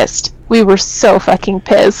so pissed. We were so fucking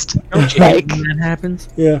pissed. Don't you hate when that happens?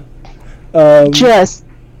 Yeah. Just.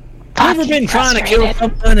 Have you ever been trying to kill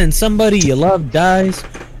someone and somebody you love dies?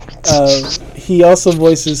 He also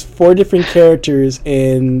voices 4 different characters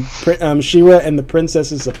in She-Ra and the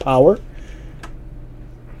Princesses of Power.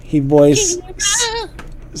 He voiced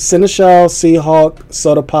Seneschal, Seahawk,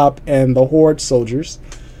 Soda Pop, and the Horde soldiers.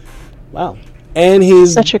 Wow. And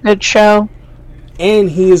he's such a good show. And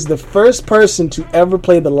he is the first person to ever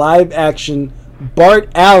play the live action Bart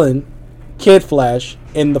Allen, Kid Flash,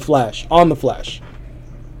 on The Flash.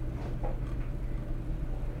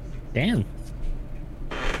 Damn.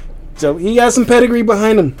 So he got some pedigree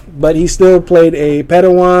behind him, but he still played a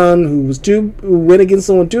Padawan who went against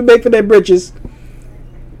someone too big for their britches.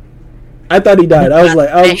 I thought he died. I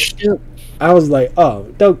was like, oh,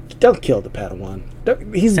 don't kill the Padawan.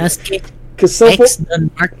 Because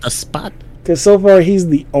so far he's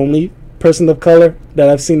the only person of color that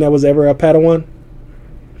I've seen that was ever a Padawan.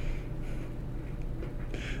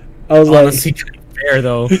 I was honestly, to be fair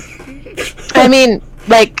though. I mean,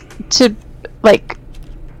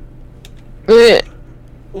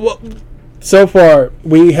 well, so far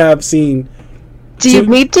we have seen. Do you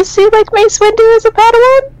need to see like Mace Windu as a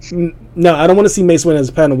Padawan? No, I don't want to see Mace Windu as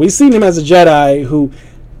a Padawan. We've seen him as a Jedi who.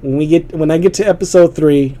 When I get to episode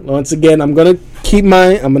 3, once again, I'm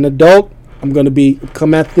an adult. I'm gonna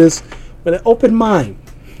come at this with an open mind.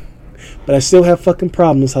 But I still have fucking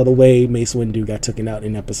problems how the way Mace Windu got taken out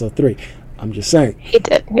in episode 3. I'm just saying. He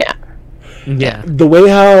did, yeah. Yeah. The way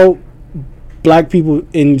how black people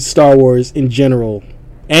in Star Wars in general,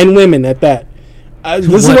 and women at that. All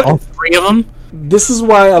 3 of them? This is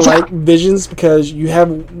why I like Visions, because you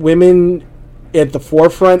have women at the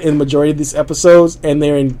forefront in the majority of these episodes, and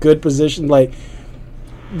they're in good position. They're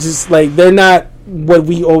not what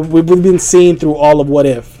we've been seeing through all of What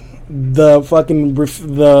If, the fucking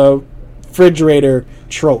the refrigerator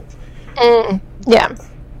trope. Yeah.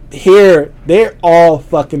 Here, they're all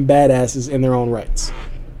fucking badasses in their own rights.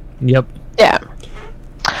 Yep. Yeah.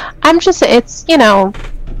 It's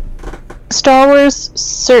Star Wars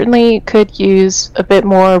certainly could use a bit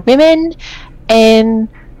more women and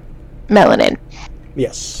melanin.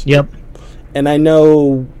 Yes. Yep. And I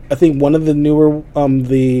think one of the newer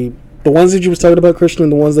the ones that you was talking about, Christian,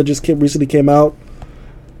 the ones that just recently came out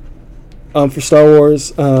for Star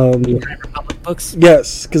Wars. The Republic books.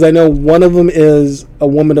 Yes, because I know one of them is a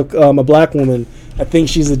woman, a black woman. I think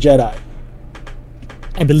she's a Jedi.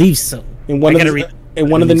 I believe so. And one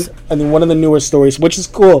of the newer stories, which is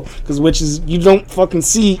cool, because you don't fucking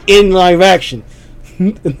see in live action.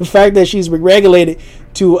 The fact that she's regulated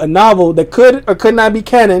to a novel that could or could not be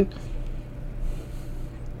canon,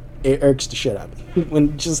 it irks the shit out of me.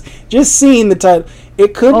 When just seeing the title,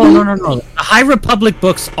 it could be. No. The High Republic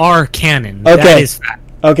books are canon. Okay. That is fact.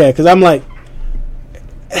 Okay, because I'm like,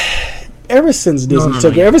 ever since Disney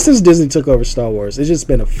took over Star Wars, it's just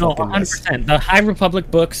been a fucking mess. 100%. The High Republic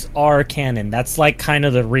books are canon. That's like kind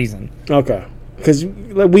of the reason. Okay, because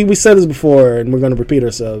we said this before, and we're going to repeat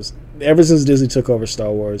ourselves. Ever since Disney took over Star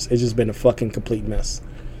Wars, it's just been a fucking complete mess.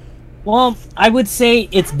 Well, I would say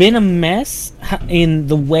it's been a mess in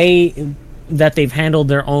the way that they've handled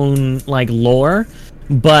their own like lore,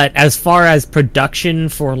 but as far as production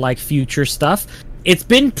for like future stuff, it's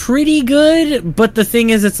been pretty good. But the thing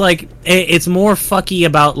is, it's like it's more fucky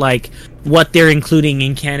about like what they're including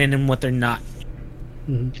in canon and what they're not.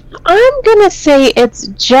 I'm gonna say it's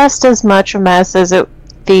just as much a mess as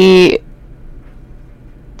the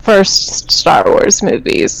first Star Wars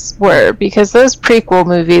movies were, because those prequel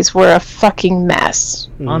movies were a fucking mess.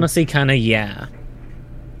 Honestly, kind of, yeah.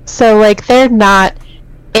 So, like, they're not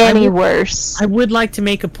any worse. I would like to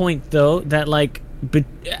make a point, though, that, like,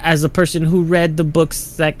 as a person who read the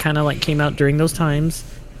books that kind of, like, came out during those times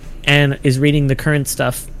and is reading the current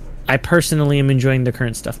stuff, I personally am enjoying the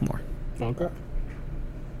current stuff more. Okay.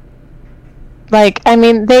 Like, I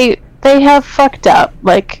mean, they have fucked up.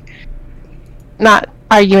 Like, not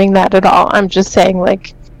arguing that at all. I'm just saying,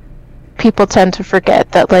 like, people tend to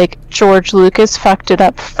forget that, like, George Lucas fucked it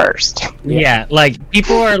up first. Yeah, like,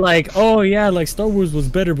 people are like, oh, yeah, like, Star Wars was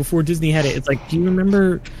better before Disney had it. It's like, do you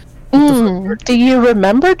remember... Do you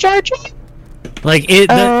remember Jar Jar? Like,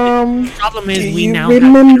 the problem is we now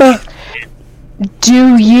remember?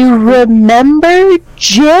 Do you remember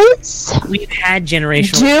Jizz? We've had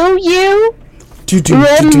generational... Do you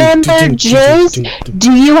remember Jizz?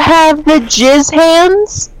 Do you have the Jizz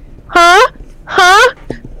hands? Huh?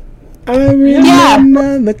 I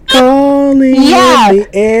remember the calling in the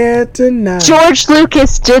air tonight. George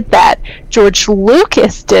Lucas did that.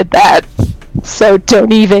 So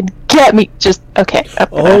don't even get me. Just, okay.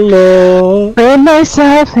 Oh, Lord. Burn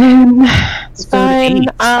myself in. It's fine.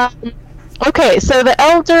 Okay, so The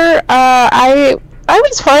Elder, I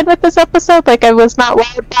was fine with this episode. Like, I was not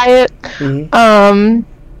wowed by it.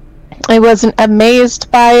 I wasn't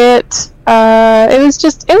amazed by it.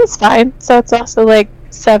 It was fine. So it's also like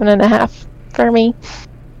 7.5 for me.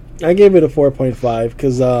 I gave it a 4.5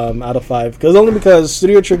 because out of 5. Because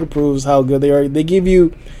Studio Trigger proves how good they are. They give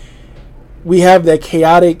you. We have that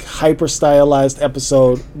chaotic, hyper stylized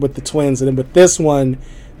episode with the twins, and then with this one,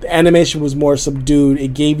 the animation was more subdued.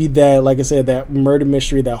 It gave you that, like I said, that murder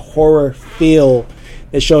mystery, that horror feel.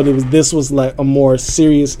 That showed this was like a more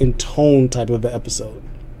serious in tone type of an episode.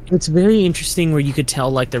 It's very interesting where you could tell,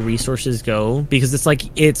 like, the resources go, because it's like,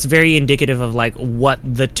 it's very indicative of, like, what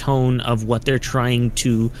the tone of what they're trying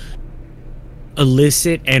to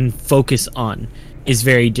elicit and focus on is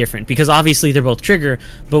very different, because obviously they're both Trigger,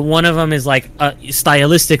 but one of them is like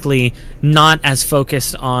stylistically not as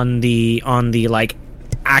focused on the like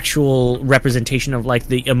actual representation of, like,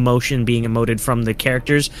 the emotion being emoted from the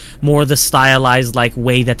characters, more the stylized, like,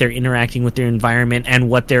 way that they're interacting with their environment and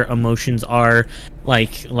what their emotions are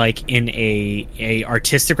like in a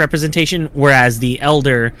artistic representation, whereas the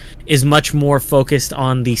Elder is much more focused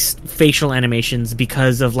on the facial animations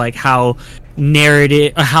because of, like, how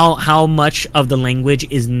narrative, how much of the language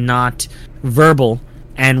is not verbal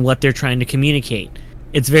and what they're trying to communicate.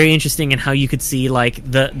 It's very interesting in how you could see, like,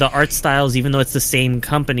 the art styles, even though it's the same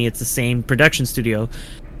company, it's the same production studio,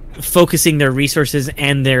 focusing their resources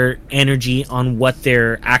and their energy on what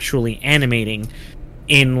they're actually animating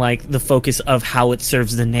in, like, the focus of how it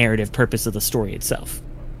serves the narrative purpose of the story itself.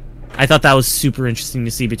 I thought that was super interesting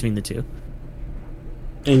to see between the two.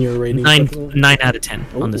 And your rating? 9 out of 10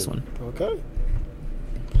 on this one. Okay.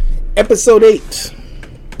 Episode 8.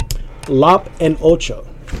 Lop and Ocho.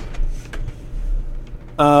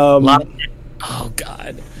 Oh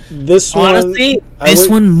God! This honestly,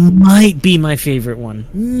 one might be my favorite one.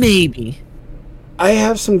 Maybe. I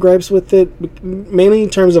have some gripes with it, mainly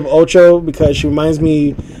in terms of Ocho, because she reminds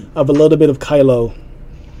me of a little bit of Kylo.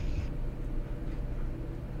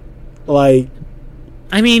 Like,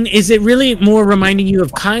 I mean, is it really more reminding you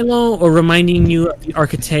of Kylo, or reminding you of the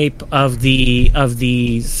archetype of the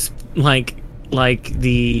like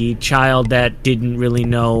the child that didn't really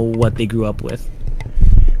know what they grew up with?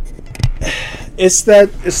 It's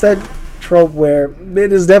that trope where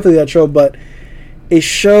it is definitely that trope, but it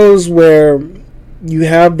shows where you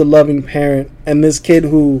have the loving parent and this kid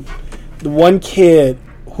the one kid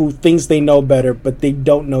who thinks they know better, but they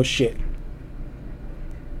don't know shit.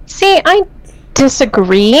 See, I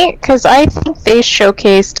disagree, because I think they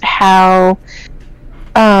showcased how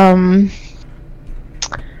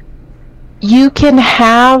you can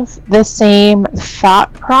have the same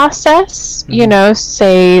thought process, you know,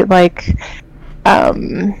 say, like,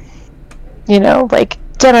 you know, like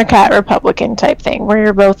Democrat Republican type thing, where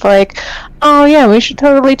you're both like, oh yeah, we should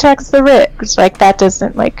totally tax the rich. Like, that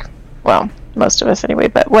doesn't, like, well, most of us anyway,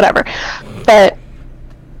 but whatever. But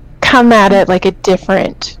come at it like a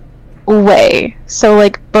different way. So,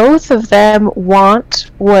 like, both of them want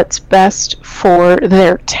what's best for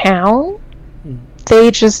their town.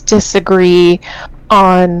 They just disagree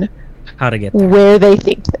on how to get there, where they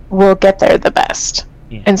think will get there the best.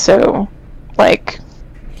 Yeah. And so, like,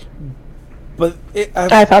 but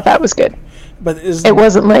I thought that was good. But it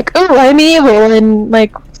wasn't like, oh, I'm evil and,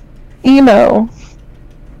 like, emo.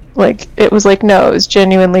 Like, it was like, no, it was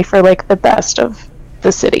genuinely for, like, the best of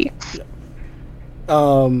the city.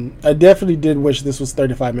 I definitely did wish this was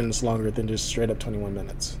 35 minutes longer than just straight up 21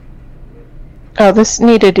 minutes. Oh, this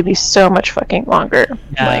needed to be so much fucking longer.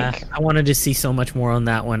 Yeah, I wanted to see so much more on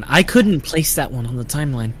that one. I couldn't place that one on the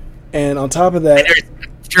timeline. And on top of that... Either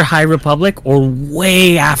after High Republic or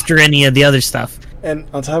way after any of the other stuff. And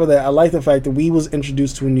on top of that, I like the fact that we was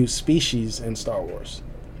introduced to a new species in Star Wars.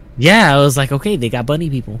 Yeah, I was like, okay, they got bunny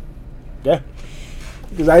people. Yeah.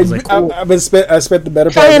 Because I spent the better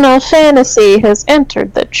part... Final Fantasy has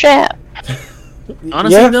entered the chat.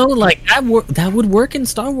 Honestly, though, like, that would work in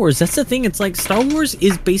Star Wars. That's the thing. It's like, Star Wars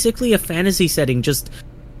is basically a fantasy setting.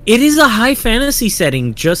 It is a high fantasy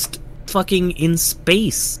setting, just fucking in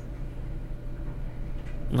space.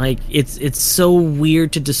 Like, it's so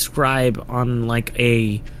weird to describe on, like,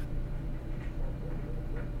 I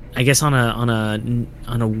guess on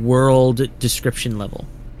a world description level.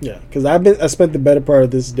 Yeah, because I spent the better part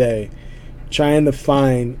of this day trying to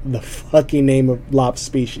find the fucking name of Lop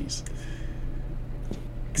species.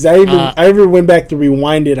 Because I even went back to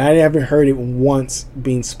rewind it. I never heard it once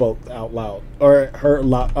being spoke out loud or heard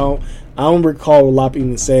Lop. I don't recall Lop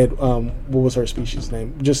even said what was her species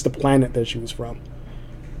name. Just the planet that she was from.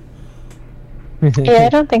 Yeah, I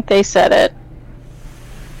don't think they said it.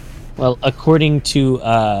 Well, according to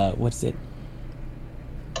what's it?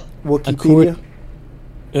 Wikipedia.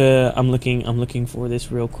 I'm looking for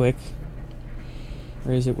this real quick.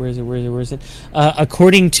 Where is it?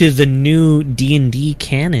 According to the new D&D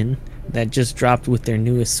canon that just dropped with their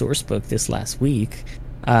newest source book this last week,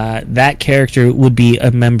 that character would be a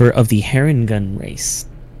member of the Harengun race.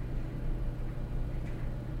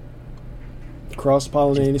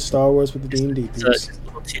 Cross-pollinating Star Wars with the D&D piece. So it's just a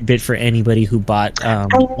little tidbit for anybody who bought I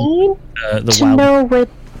need the to Wild. know where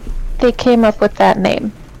they came up with that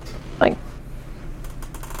name.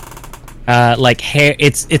 Like hair,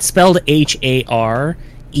 it's spelled Hare Okay.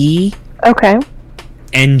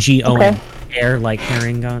 Ngo. Okay. Hair, like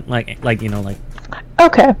Harengun, like you know, like.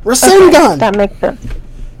 Okay. Rasengan! Okay, that makes sense.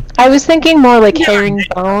 I was thinking more like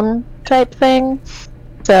herringbone type thing.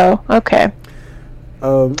 So, okay.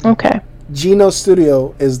 Okay. Geno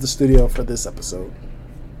Studio is the studio for this episode.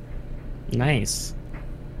 Nice.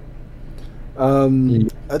 I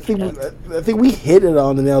think we hit it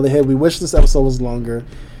on the nail of the head. We wish this episode was longer.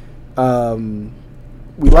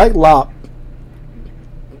 We like Lop.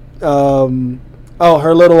 Her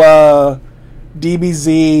little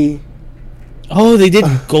DBZ. Oh, they did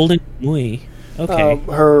Golden Mui. Okay.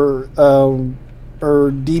 Her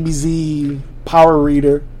DBZ power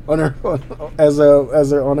reader on her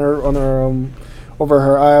over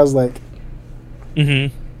her eye. I was like,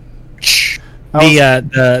 Mm-hmm.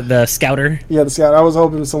 The scouter. Yeah, the scout. I was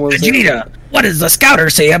hoping someone would say, Vegeta, what does the scouter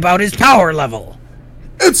say about his power level?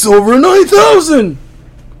 it's over 9,000.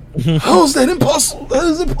 How is that impossible? That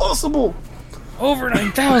is impossible. Over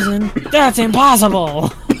 9,000? That's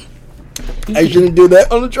impossible. I shouldn't do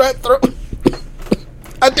that on the drive-thru.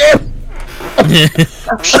 I damn.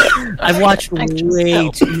 I've watched way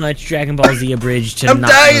too much Dragon Ball Z Abridged to not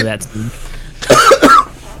dying. know that scene.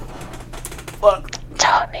 Fuck.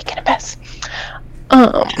 Oh, I'm making a mess.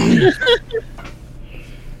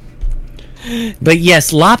 But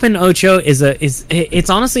yes, Lop and Ocho it's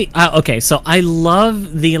honestly okay. So I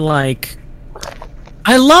love the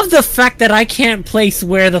fact that I can't place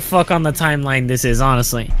where the fuck on the timeline this is,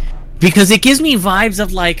 honestly, because it gives me vibes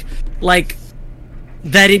of like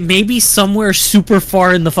that it may be somewhere super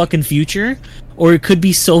far in the fucking future, or it could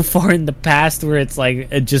be so far in the past where it's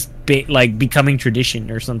like like becoming tradition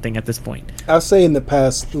or something at this point. I'll say in the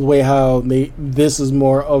past, the way how this is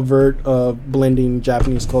more overt of blending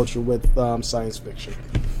Japanese culture with science fiction.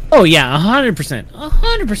 Oh yeah, 100%,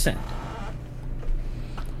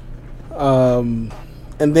 100%.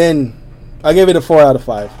 And then I give it a 4 out of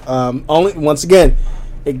 5. Only once again,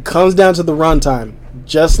 it comes down to the runtime,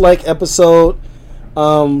 just like episode,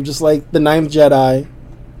 just like the Ninth Jedi.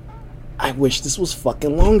 I wish this was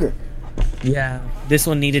fucking longer. Yeah, this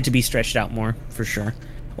one needed to be stretched out more, for sure.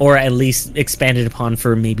 Or at least expanded upon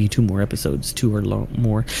for maybe 2 more episodes. 2 or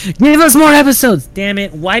more. Give us more episodes! Damn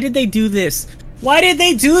it, why did they do this? Why did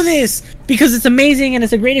they do this? Because it's amazing and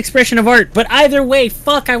it's a great expression of art. But either way,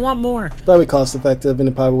 fuck, I want more. Probably cost effective, and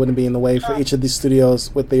it probably wouldn't be in the way for each of these studios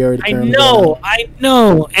what they already currently do. I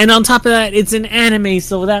know. And on top of that, it's an anime,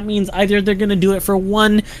 so that means either they're gonna do it for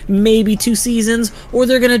 1, maybe 2 seasons, or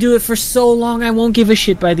they're gonna do it for so long I won't give a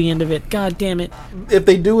shit by the end of it. God damn it. If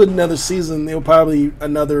they do another season, it'll probably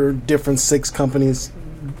another different 6 companies,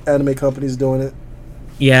 anime companies doing it.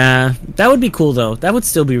 Yeah, that would be cool though. That would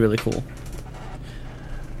still be really cool.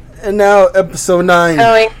 And now episode 9.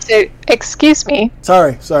 Going to excuse me.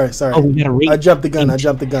 Sorry. Oh, we gotta rate. I jumped the gun.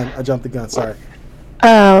 Sorry.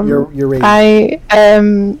 You're rating. I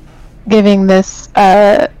am giving this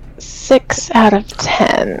 6 out of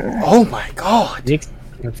 10. Oh my god. 6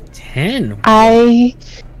 out of 10.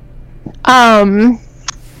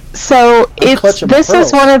 So this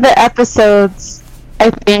is one of the episodes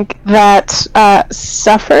I think that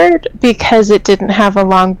suffered because it didn't have a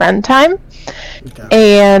long runtime. Okay.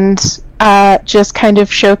 And just kind of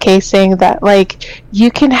showcasing that, like, you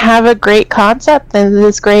can have a great concept and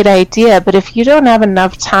this great idea, but if you don't have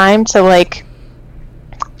enough time to, like,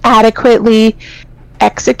 adequately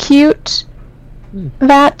execute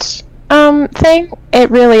that thing, it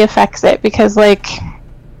really affects it, because, like,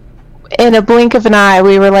 in a blink of an eye,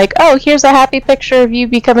 we were like, oh, here's a happy picture of you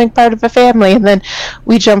becoming part of a family, and then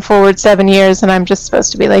we jump forward 7 years, and I'm just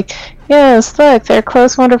supposed to be like, yes, look, they're a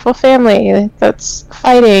close, wonderful family that's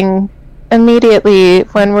fighting immediately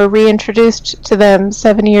when we're reintroduced to them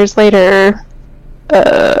 7 years later.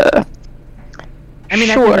 I mean,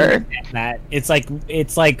 sure. I understand that.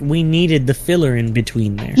 It's like we needed the filler in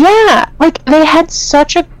between there. Yeah, like, they had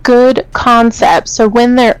such a good concept, so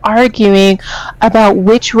when they're arguing about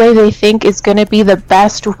which way they think is going to be the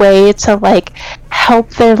best way to, like,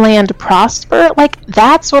 help their land prosper, like,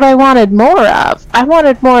 that's what I wanted more of. I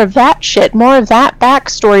wanted more of that shit, more of that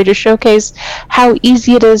backstory to showcase how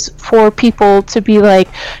easy it is for people to be like,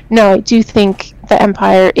 no, I do think the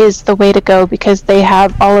Empire is the way to go because they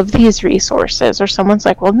have all of these resources, or someone's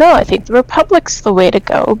like, well, no, I think the Republic's the way to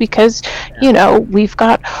go because, you know, we've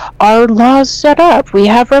got our laws set up, we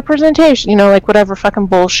have representation, you know, like, whatever fucking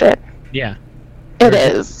bullshit. Yeah. It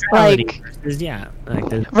is, like, versus,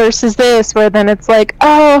 versus this, where then it's like,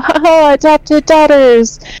 oh, haha, adopted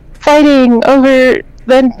daughters fighting over,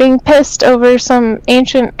 then being pissed over some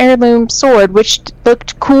ancient heirloom sword, which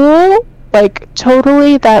looked cool. Like,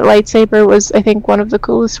 totally, that lightsaber was, I think, one of the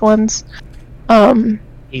coolest ones.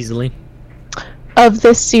 Easily. Of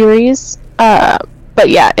this series. But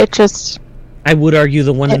yeah, it just... I would argue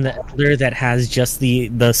the one in the Elder that has just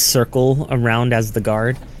the circle around as the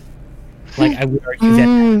guard. Like, I would argue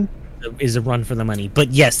that is a run for the money.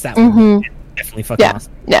 But yes, that one is definitely fucking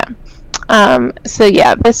awesome. Yeah. So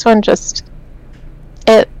yeah, this one just...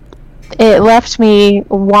 It left me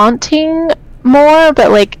wanting more, but,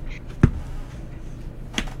 like,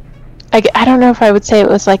 I don't know if I would say it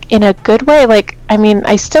was, like, in a good way. Like, I mean,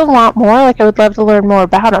 I still want more. Like, I would love to learn more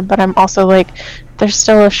about them, but I'm also like, there's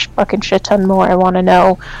still a fucking shit ton more I want to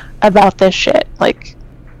know about this shit. Like,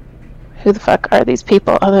 who the fuck are these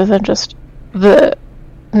people other than just the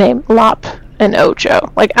name Lop and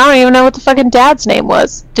Ocho? Like, I don't even know what the fucking dad's name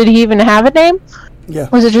was. Did he even have a name? Yeah.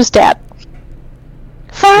 Was it just dad?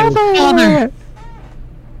 Father!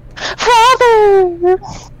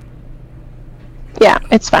 Yeah,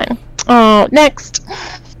 it's fine. Oh, next.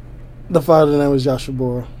 The father name was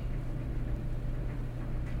Yashaburo.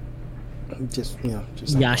 Just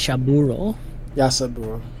Yashaburo.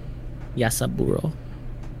 Yasaburo.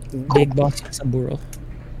 Big boss Yasaburo.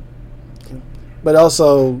 But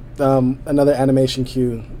also, another animation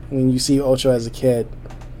cue, when you see Ocho as a kid,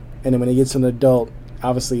 and then when he gets an adult,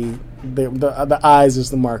 obviously, the eyes is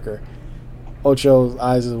the marker. Ocho's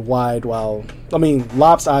eyes is wide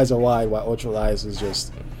Lop's eyes are wide while Ocho's eyes is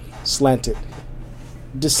just slanted.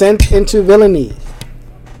 Descent into villainy.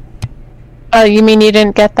 Oh, you mean you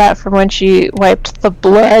didn't get that from when she wiped the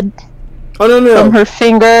blood from her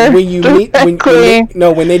finger? When you meet, when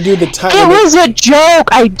they do the time. It was a joke.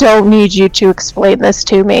 I don't need you to explain this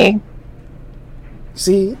to me.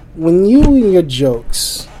 See, when you and your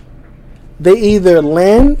jokes, they either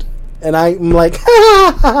land, and I'm like,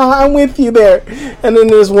 I'm with you there. And then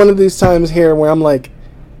there's one of these times here where I'm like,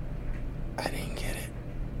 I didn't get it.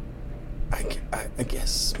 I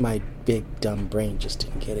guess my big dumb brain just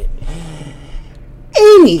didn't get it.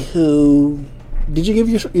 Anywho, did you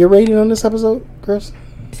give your rating on this episode, Chris?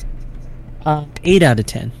 8 out of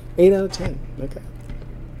 10. 8 out of 10. Okay.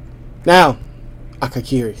 Now,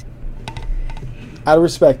 Akakiri. Out of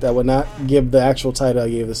respect, I would not give the actual title I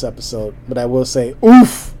gave this episode, but I will say,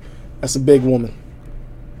 oof, that's a big woman.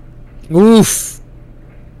 Oof.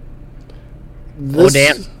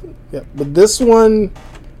 Damn. Yeah, but this one,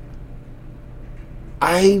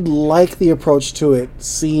 I like the approach to it,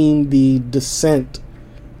 seeing the descent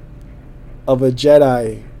of a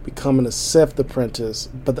Jedi becoming a Sith apprentice,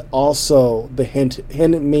 but also the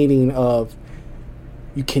hint meaning of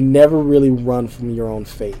you can never really run from your own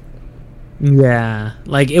fate. Yeah,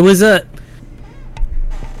 like, it was a...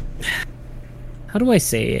 How do I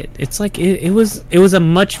say it? It's like, it was a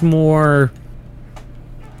much more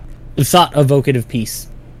thought-evocative piece.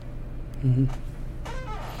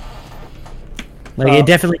 Like it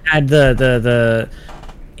definitely had the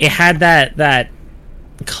it had that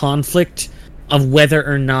conflict of whether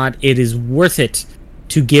or not it is worth it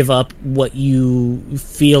to give up what you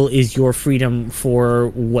feel is your freedom for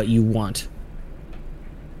what you want.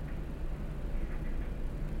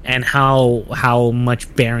 And how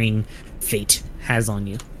much bearing fate has on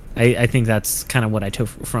you. I think that's kind of what I took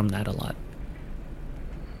from that a lot.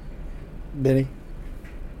 Benny?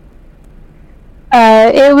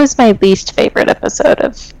 It was my least favorite episode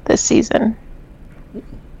of this season.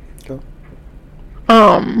 Go.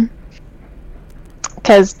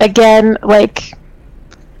 Because again, like,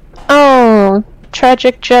 oh,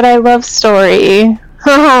 tragic Jedi love story.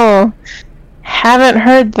 Oh, haven't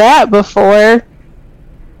heard that before.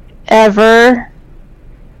 Ever.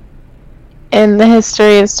 In the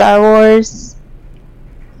history of Star Wars.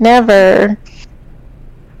 Never.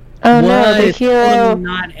 Oh what? no, the hero...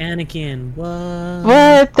 Not Anakin.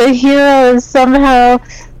 What? The hero is somehow,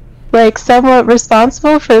 like, somewhat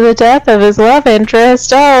responsible for the death of his love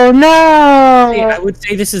interest. Oh no! I would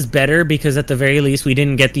say this is better because at the very least we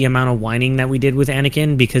didn't get the amount of whining that we did with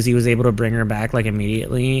Anakin because he was able to bring her back, like,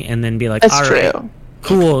 immediately and then be like, That's all true. right,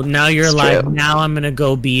 cool, now you're It's alive. true. Now I'm gonna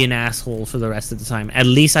go be an asshole for the rest of the time. At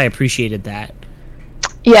least I appreciated that.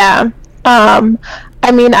 Yeah.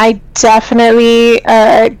 I mean, I definitely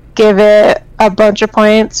give it a bunch of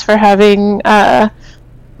points for having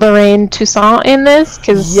Lorraine Toussaint in this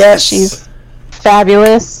because Yes. she's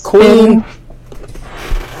fabulous. Queen. in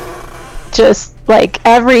just like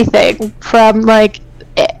everything from like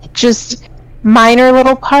just minor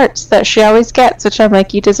little parts that she always gets, which I'm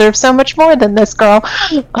like, you deserve so much more than this, girl.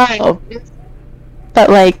 Oh. But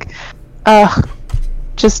like,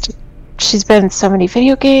 just she's been in so many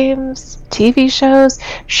video games, TV shows.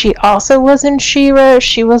 She also was in She-Ra.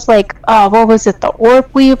 She was like, what was it? The Orb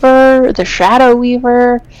Weaver, the Shadow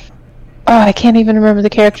Weaver. Oh, I can't even remember the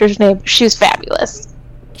character's name. She was fabulous.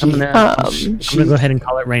 I'm gonna go ahead and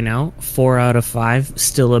call it right now. 4 out of 5.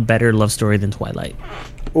 Still a better love story than Twilight.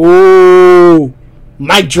 Ooh,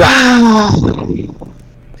 mic drop.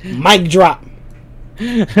 Mic drop.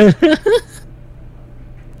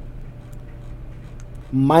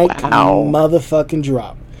 Mic motherfucking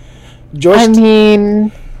drop. George, I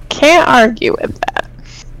mean, can't argue with that.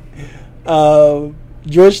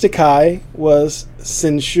 George Takei was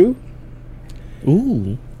Sinshu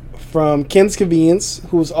Ooh. from Ken's Convenience,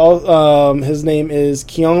 who's all his name is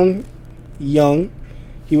Keon Young.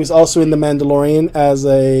 He was also in The Mandalorian as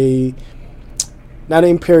a not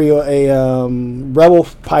an Imperial, a rebel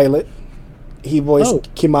pilot. He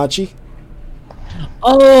voiced Kimachi.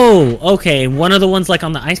 Oh, okay. One of the ones like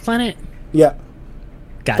on the ice planet? Yeah.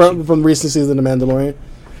 Gotcha. From the recent season of The Mandalorian.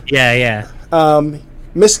 Yeah.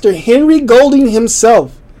 Mr. Henry Golding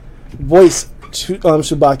himself voiced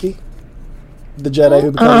Chewbacca, the Jedi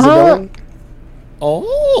who becomes a villain.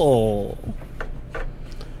 Oh.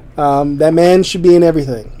 That man should be in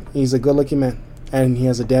everything. He's a good-looking man, and he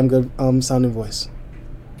has a damn good sounding voice.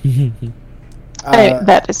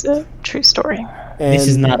 That is a true story. And, This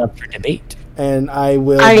is not up for debate. And I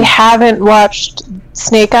will. I haven't watched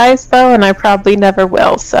Snake Eyes though, and I probably never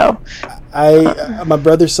will. So, my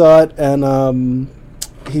brother saw it, and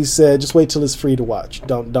he said, "Just wait till it's free to watch.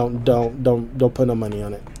 Don't put no money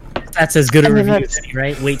on it." That's as good a I mean, review as any,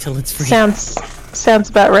 right? Wait till it's free. sounds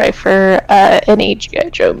about right for any G.I.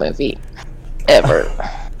 Joe movie ever.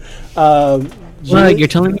 What? You're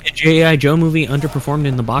telling me a G.I. Joe movie underperformed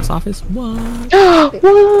in the box office? What?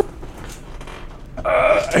 What?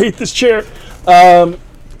 I hate this chair.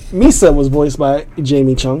 Misa was voiced by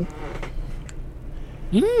Jamie Chung.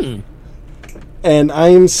 And I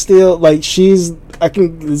am still like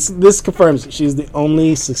this confirms it. She's the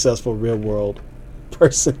only successful real world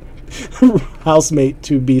person housemate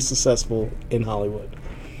to be successful in Hollywood.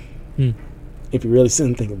 If you really sit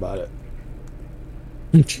and think about it.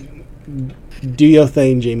 Do your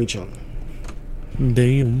thing, Jamie Chung.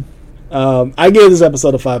 Damn. I gave this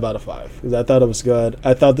episode a 5 out of 5 because I thought it was good.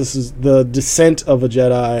 I thought this is the descent of a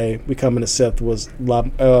Jedi becoming a Sith was.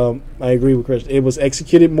 I agree with Chris. It was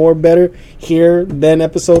executed more better here than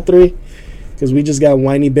episode 3 because we just got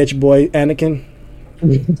whiny bitch boy Anakin.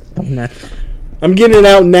 I'm getting it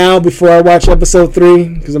out now before I watch episode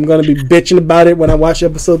 3 because I'm gonna be bitching about it when I watch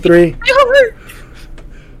episode 3.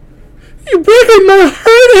 You're breaking my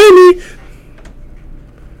heart, Annie.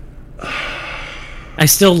 I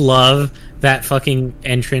still love that fucking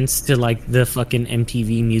entrance to like the fucking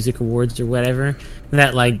MTV Music Awards or whatever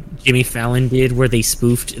that like Jimmy Fallon did, where they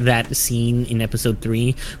spoofed that scene in episode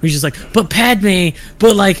 3, where he's just like, but Padme,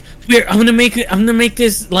 but like, I'm gonna make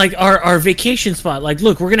this like our vacation spot. Like,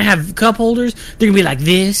 look, we're gonna have cup holders. They're gonna be like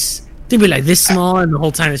this. They're gonna be like this small, and the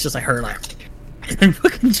whole time it's just like her like.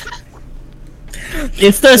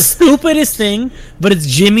 It's the stupidest thing, but it's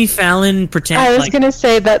Jimmy Fallon pretend. I was gonna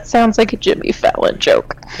say that sounds like a Jimmy Fallon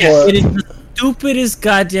joke. Yeah, it is the stupidest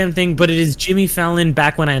goddamn thing, but it is Jimmy Fallon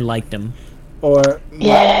back when I liked him. Or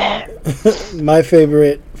Yeah. my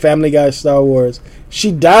favorite Family Guy Star Wars.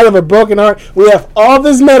 She died of a broken heart. We have all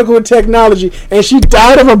this medical technology, and she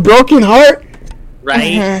died of a broken heart.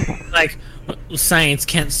 Right? Like, science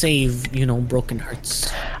can't save, broken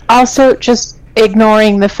hearts. Also, just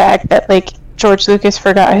ignoring the fact that, like, George Lucas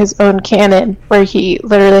forgot his own canon, where he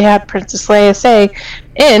literally had Princess Leia say,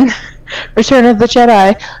 in Return of the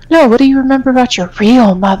Jedi, no, what do you remember about your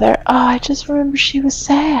real mother? Oh, I just remember she was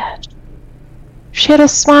sad. She had a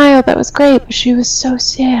smile that was great, but she was so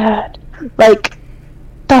sad. Like,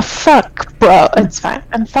 the fuck, bro? It's fine.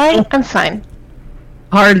 I'm fine.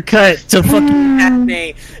 Hard cut to fucking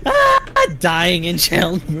Padme dying in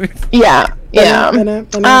childbirth. Yeah.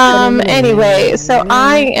 Anyway, so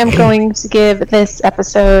I am going to give this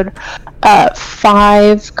episode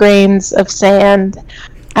 5 grains of sand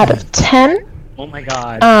out of 10. Oh my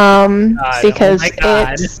god. Because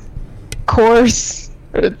it's coarse,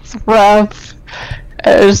 it's rough,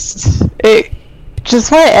 it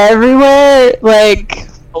just went everywhere. Like,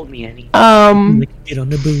 Hold me, Annie. Get on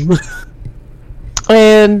the boom.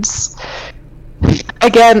 And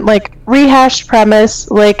again, like, rehashed premise,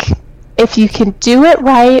 like, if you can do it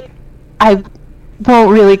right, I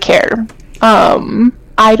won't really care.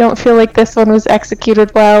 I don't feel like this one was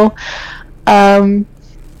executed well. The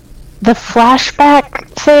flashback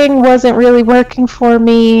thing wasn't really working for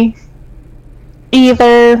me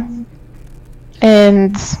either.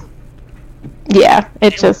 And yeah,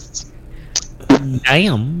 it just...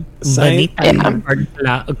 Damn. Science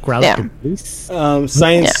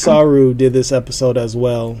Saru did this episode as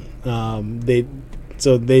well. This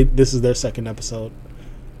is their second episode.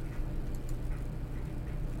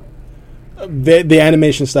 The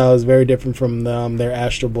animation style is very different from their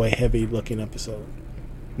Astro Boy heavy looking episode.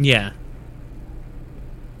 Yeah.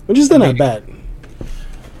 Which is still not bad.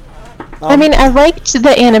 I mean, I liked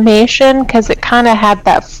the animation because it kind of had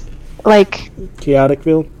that, like, chaotic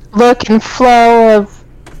feel, look and flow of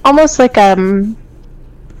almost like kind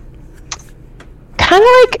of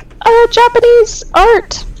like Japanese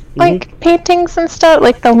art, like paintings and stuff,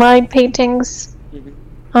 like the line paintings.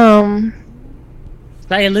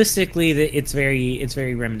 Stylistically, it's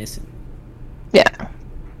very reminiscent. Yeah,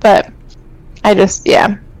 but I just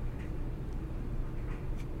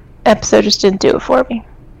episode just didn't do it for me.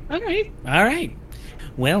 All right.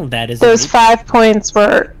 Well, that is those 5 points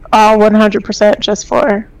were all 100% just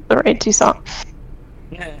for the Rain 2 song.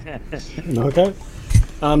 Okay.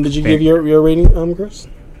 Did you give your rating, Chris?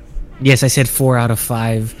 Yes, I said 4 out of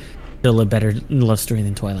 5. Still a better love story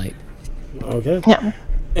than Twilight. Okay. Yeah.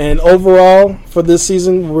 And overall for this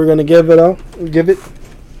season, we're gonna give it.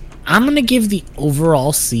 I'm gonna give the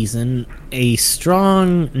overall season a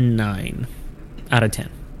strong 9 out of 10.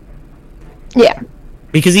 Yeah.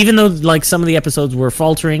 Because even though like some of the episodes were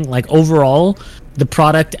faltering, like overall, the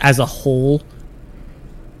product as a whole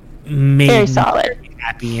made very solid,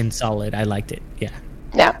 happy and solid. I liked it. Yeah.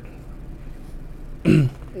 Yeah.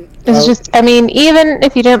 It's just, I mean, even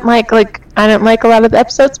if you didn't like I didn't like a lot of the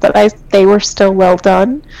episodes, but they were still well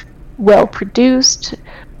done, well produced,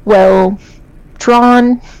 well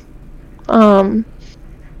drawn.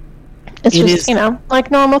 It's just,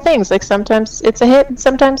 like normal things. Like sometimes it's a hit, and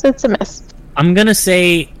sometimes it's a miss. I'm gonna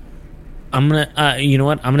say, you know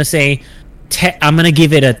what? I'm gonna say, I'm gonna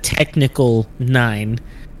give it a technical 9.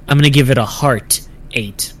 I'm gonna give it a heart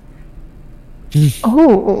 8.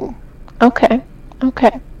 Oh, okay.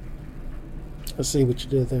 Let's see what you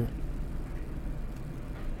did there.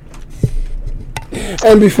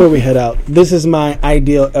 And before we head out, this is my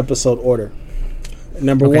ideal episode order.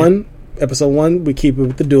 Number 1, episode 1, we keep it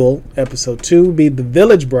with the duel. Episode 2 would be the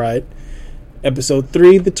Village Bride. Episode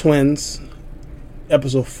 3, the Twins.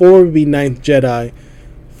 Episode 4 would be Ninth Jedi.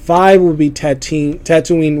 5 would be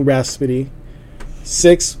Tatooine Rhapsody.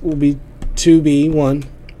 6 will be 2B1.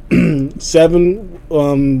 7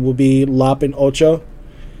 will be Lop and Ocho.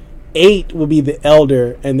 8 will be the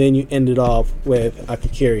Elder, and then you end it off with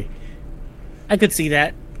Akakiri. I could see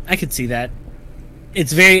that.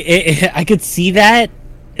 It's very. I could see that,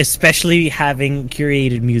 especially having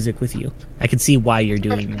curated music with you. I could see why you're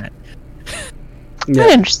doing that. Yeah. I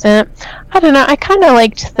understand. I don't know. I kind of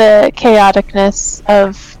liked the chaoticness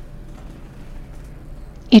of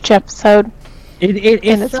each episode It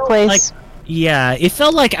in its felt place. like, yeah, it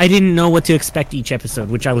felt like I didn't know what to expect each episode,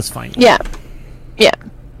 which I was fine with. Yeah.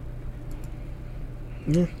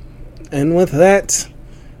 And with that,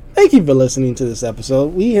 thank you for listening to this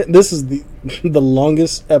episode. This is the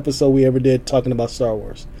longest episode we ever did talking about Star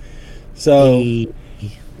Wars. So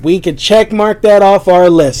we could check mark that off our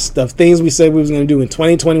list of things we said we was going to do in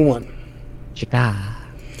 2021. Did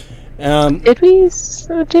we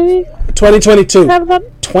 2022. have that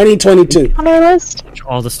 2022. on our list?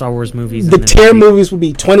 All the Star Wars movies. The and then tier movies will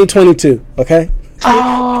be 2022. Okay.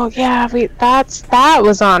 Oh yeah, that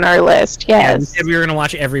was on our list. Yeah, we Yes. said we were gonna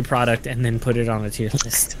watch every product and then put it on a tier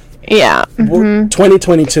list. Yeah. Well,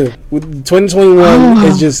 2022. With 2021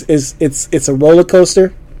 is just it's a roller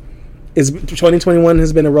coaster. 2021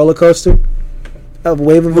 has been a roller coaster, a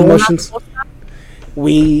wave of emotions.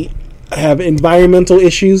 We have environmental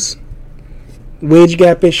issues, wage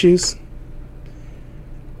gap issues,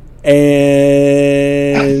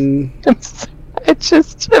 and I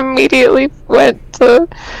just immediately went to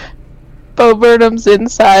Bo Burnham's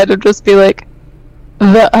inside and just be like,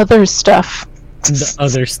 the other stuff. The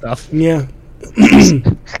other stuff. yeah.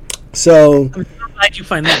 So I'm so glad you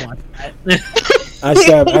finally watched that.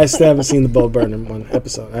 I still haven't seen the Bo Burnham one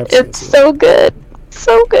episode. It's so good.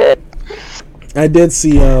 So good. I did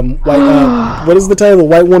see white. What is the title?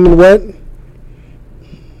 White Woman What?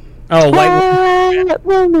 Oh, White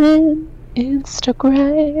Woman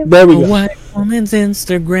Instagram. There we Woman. go. White Woman's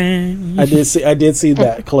Instagram. I did see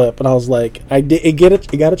that clip, and I was like, it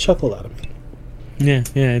got a chuckle out of me. Yeah,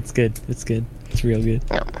 it's good. It's good. It's real good.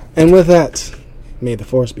 And with that, may the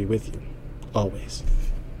force be with you always.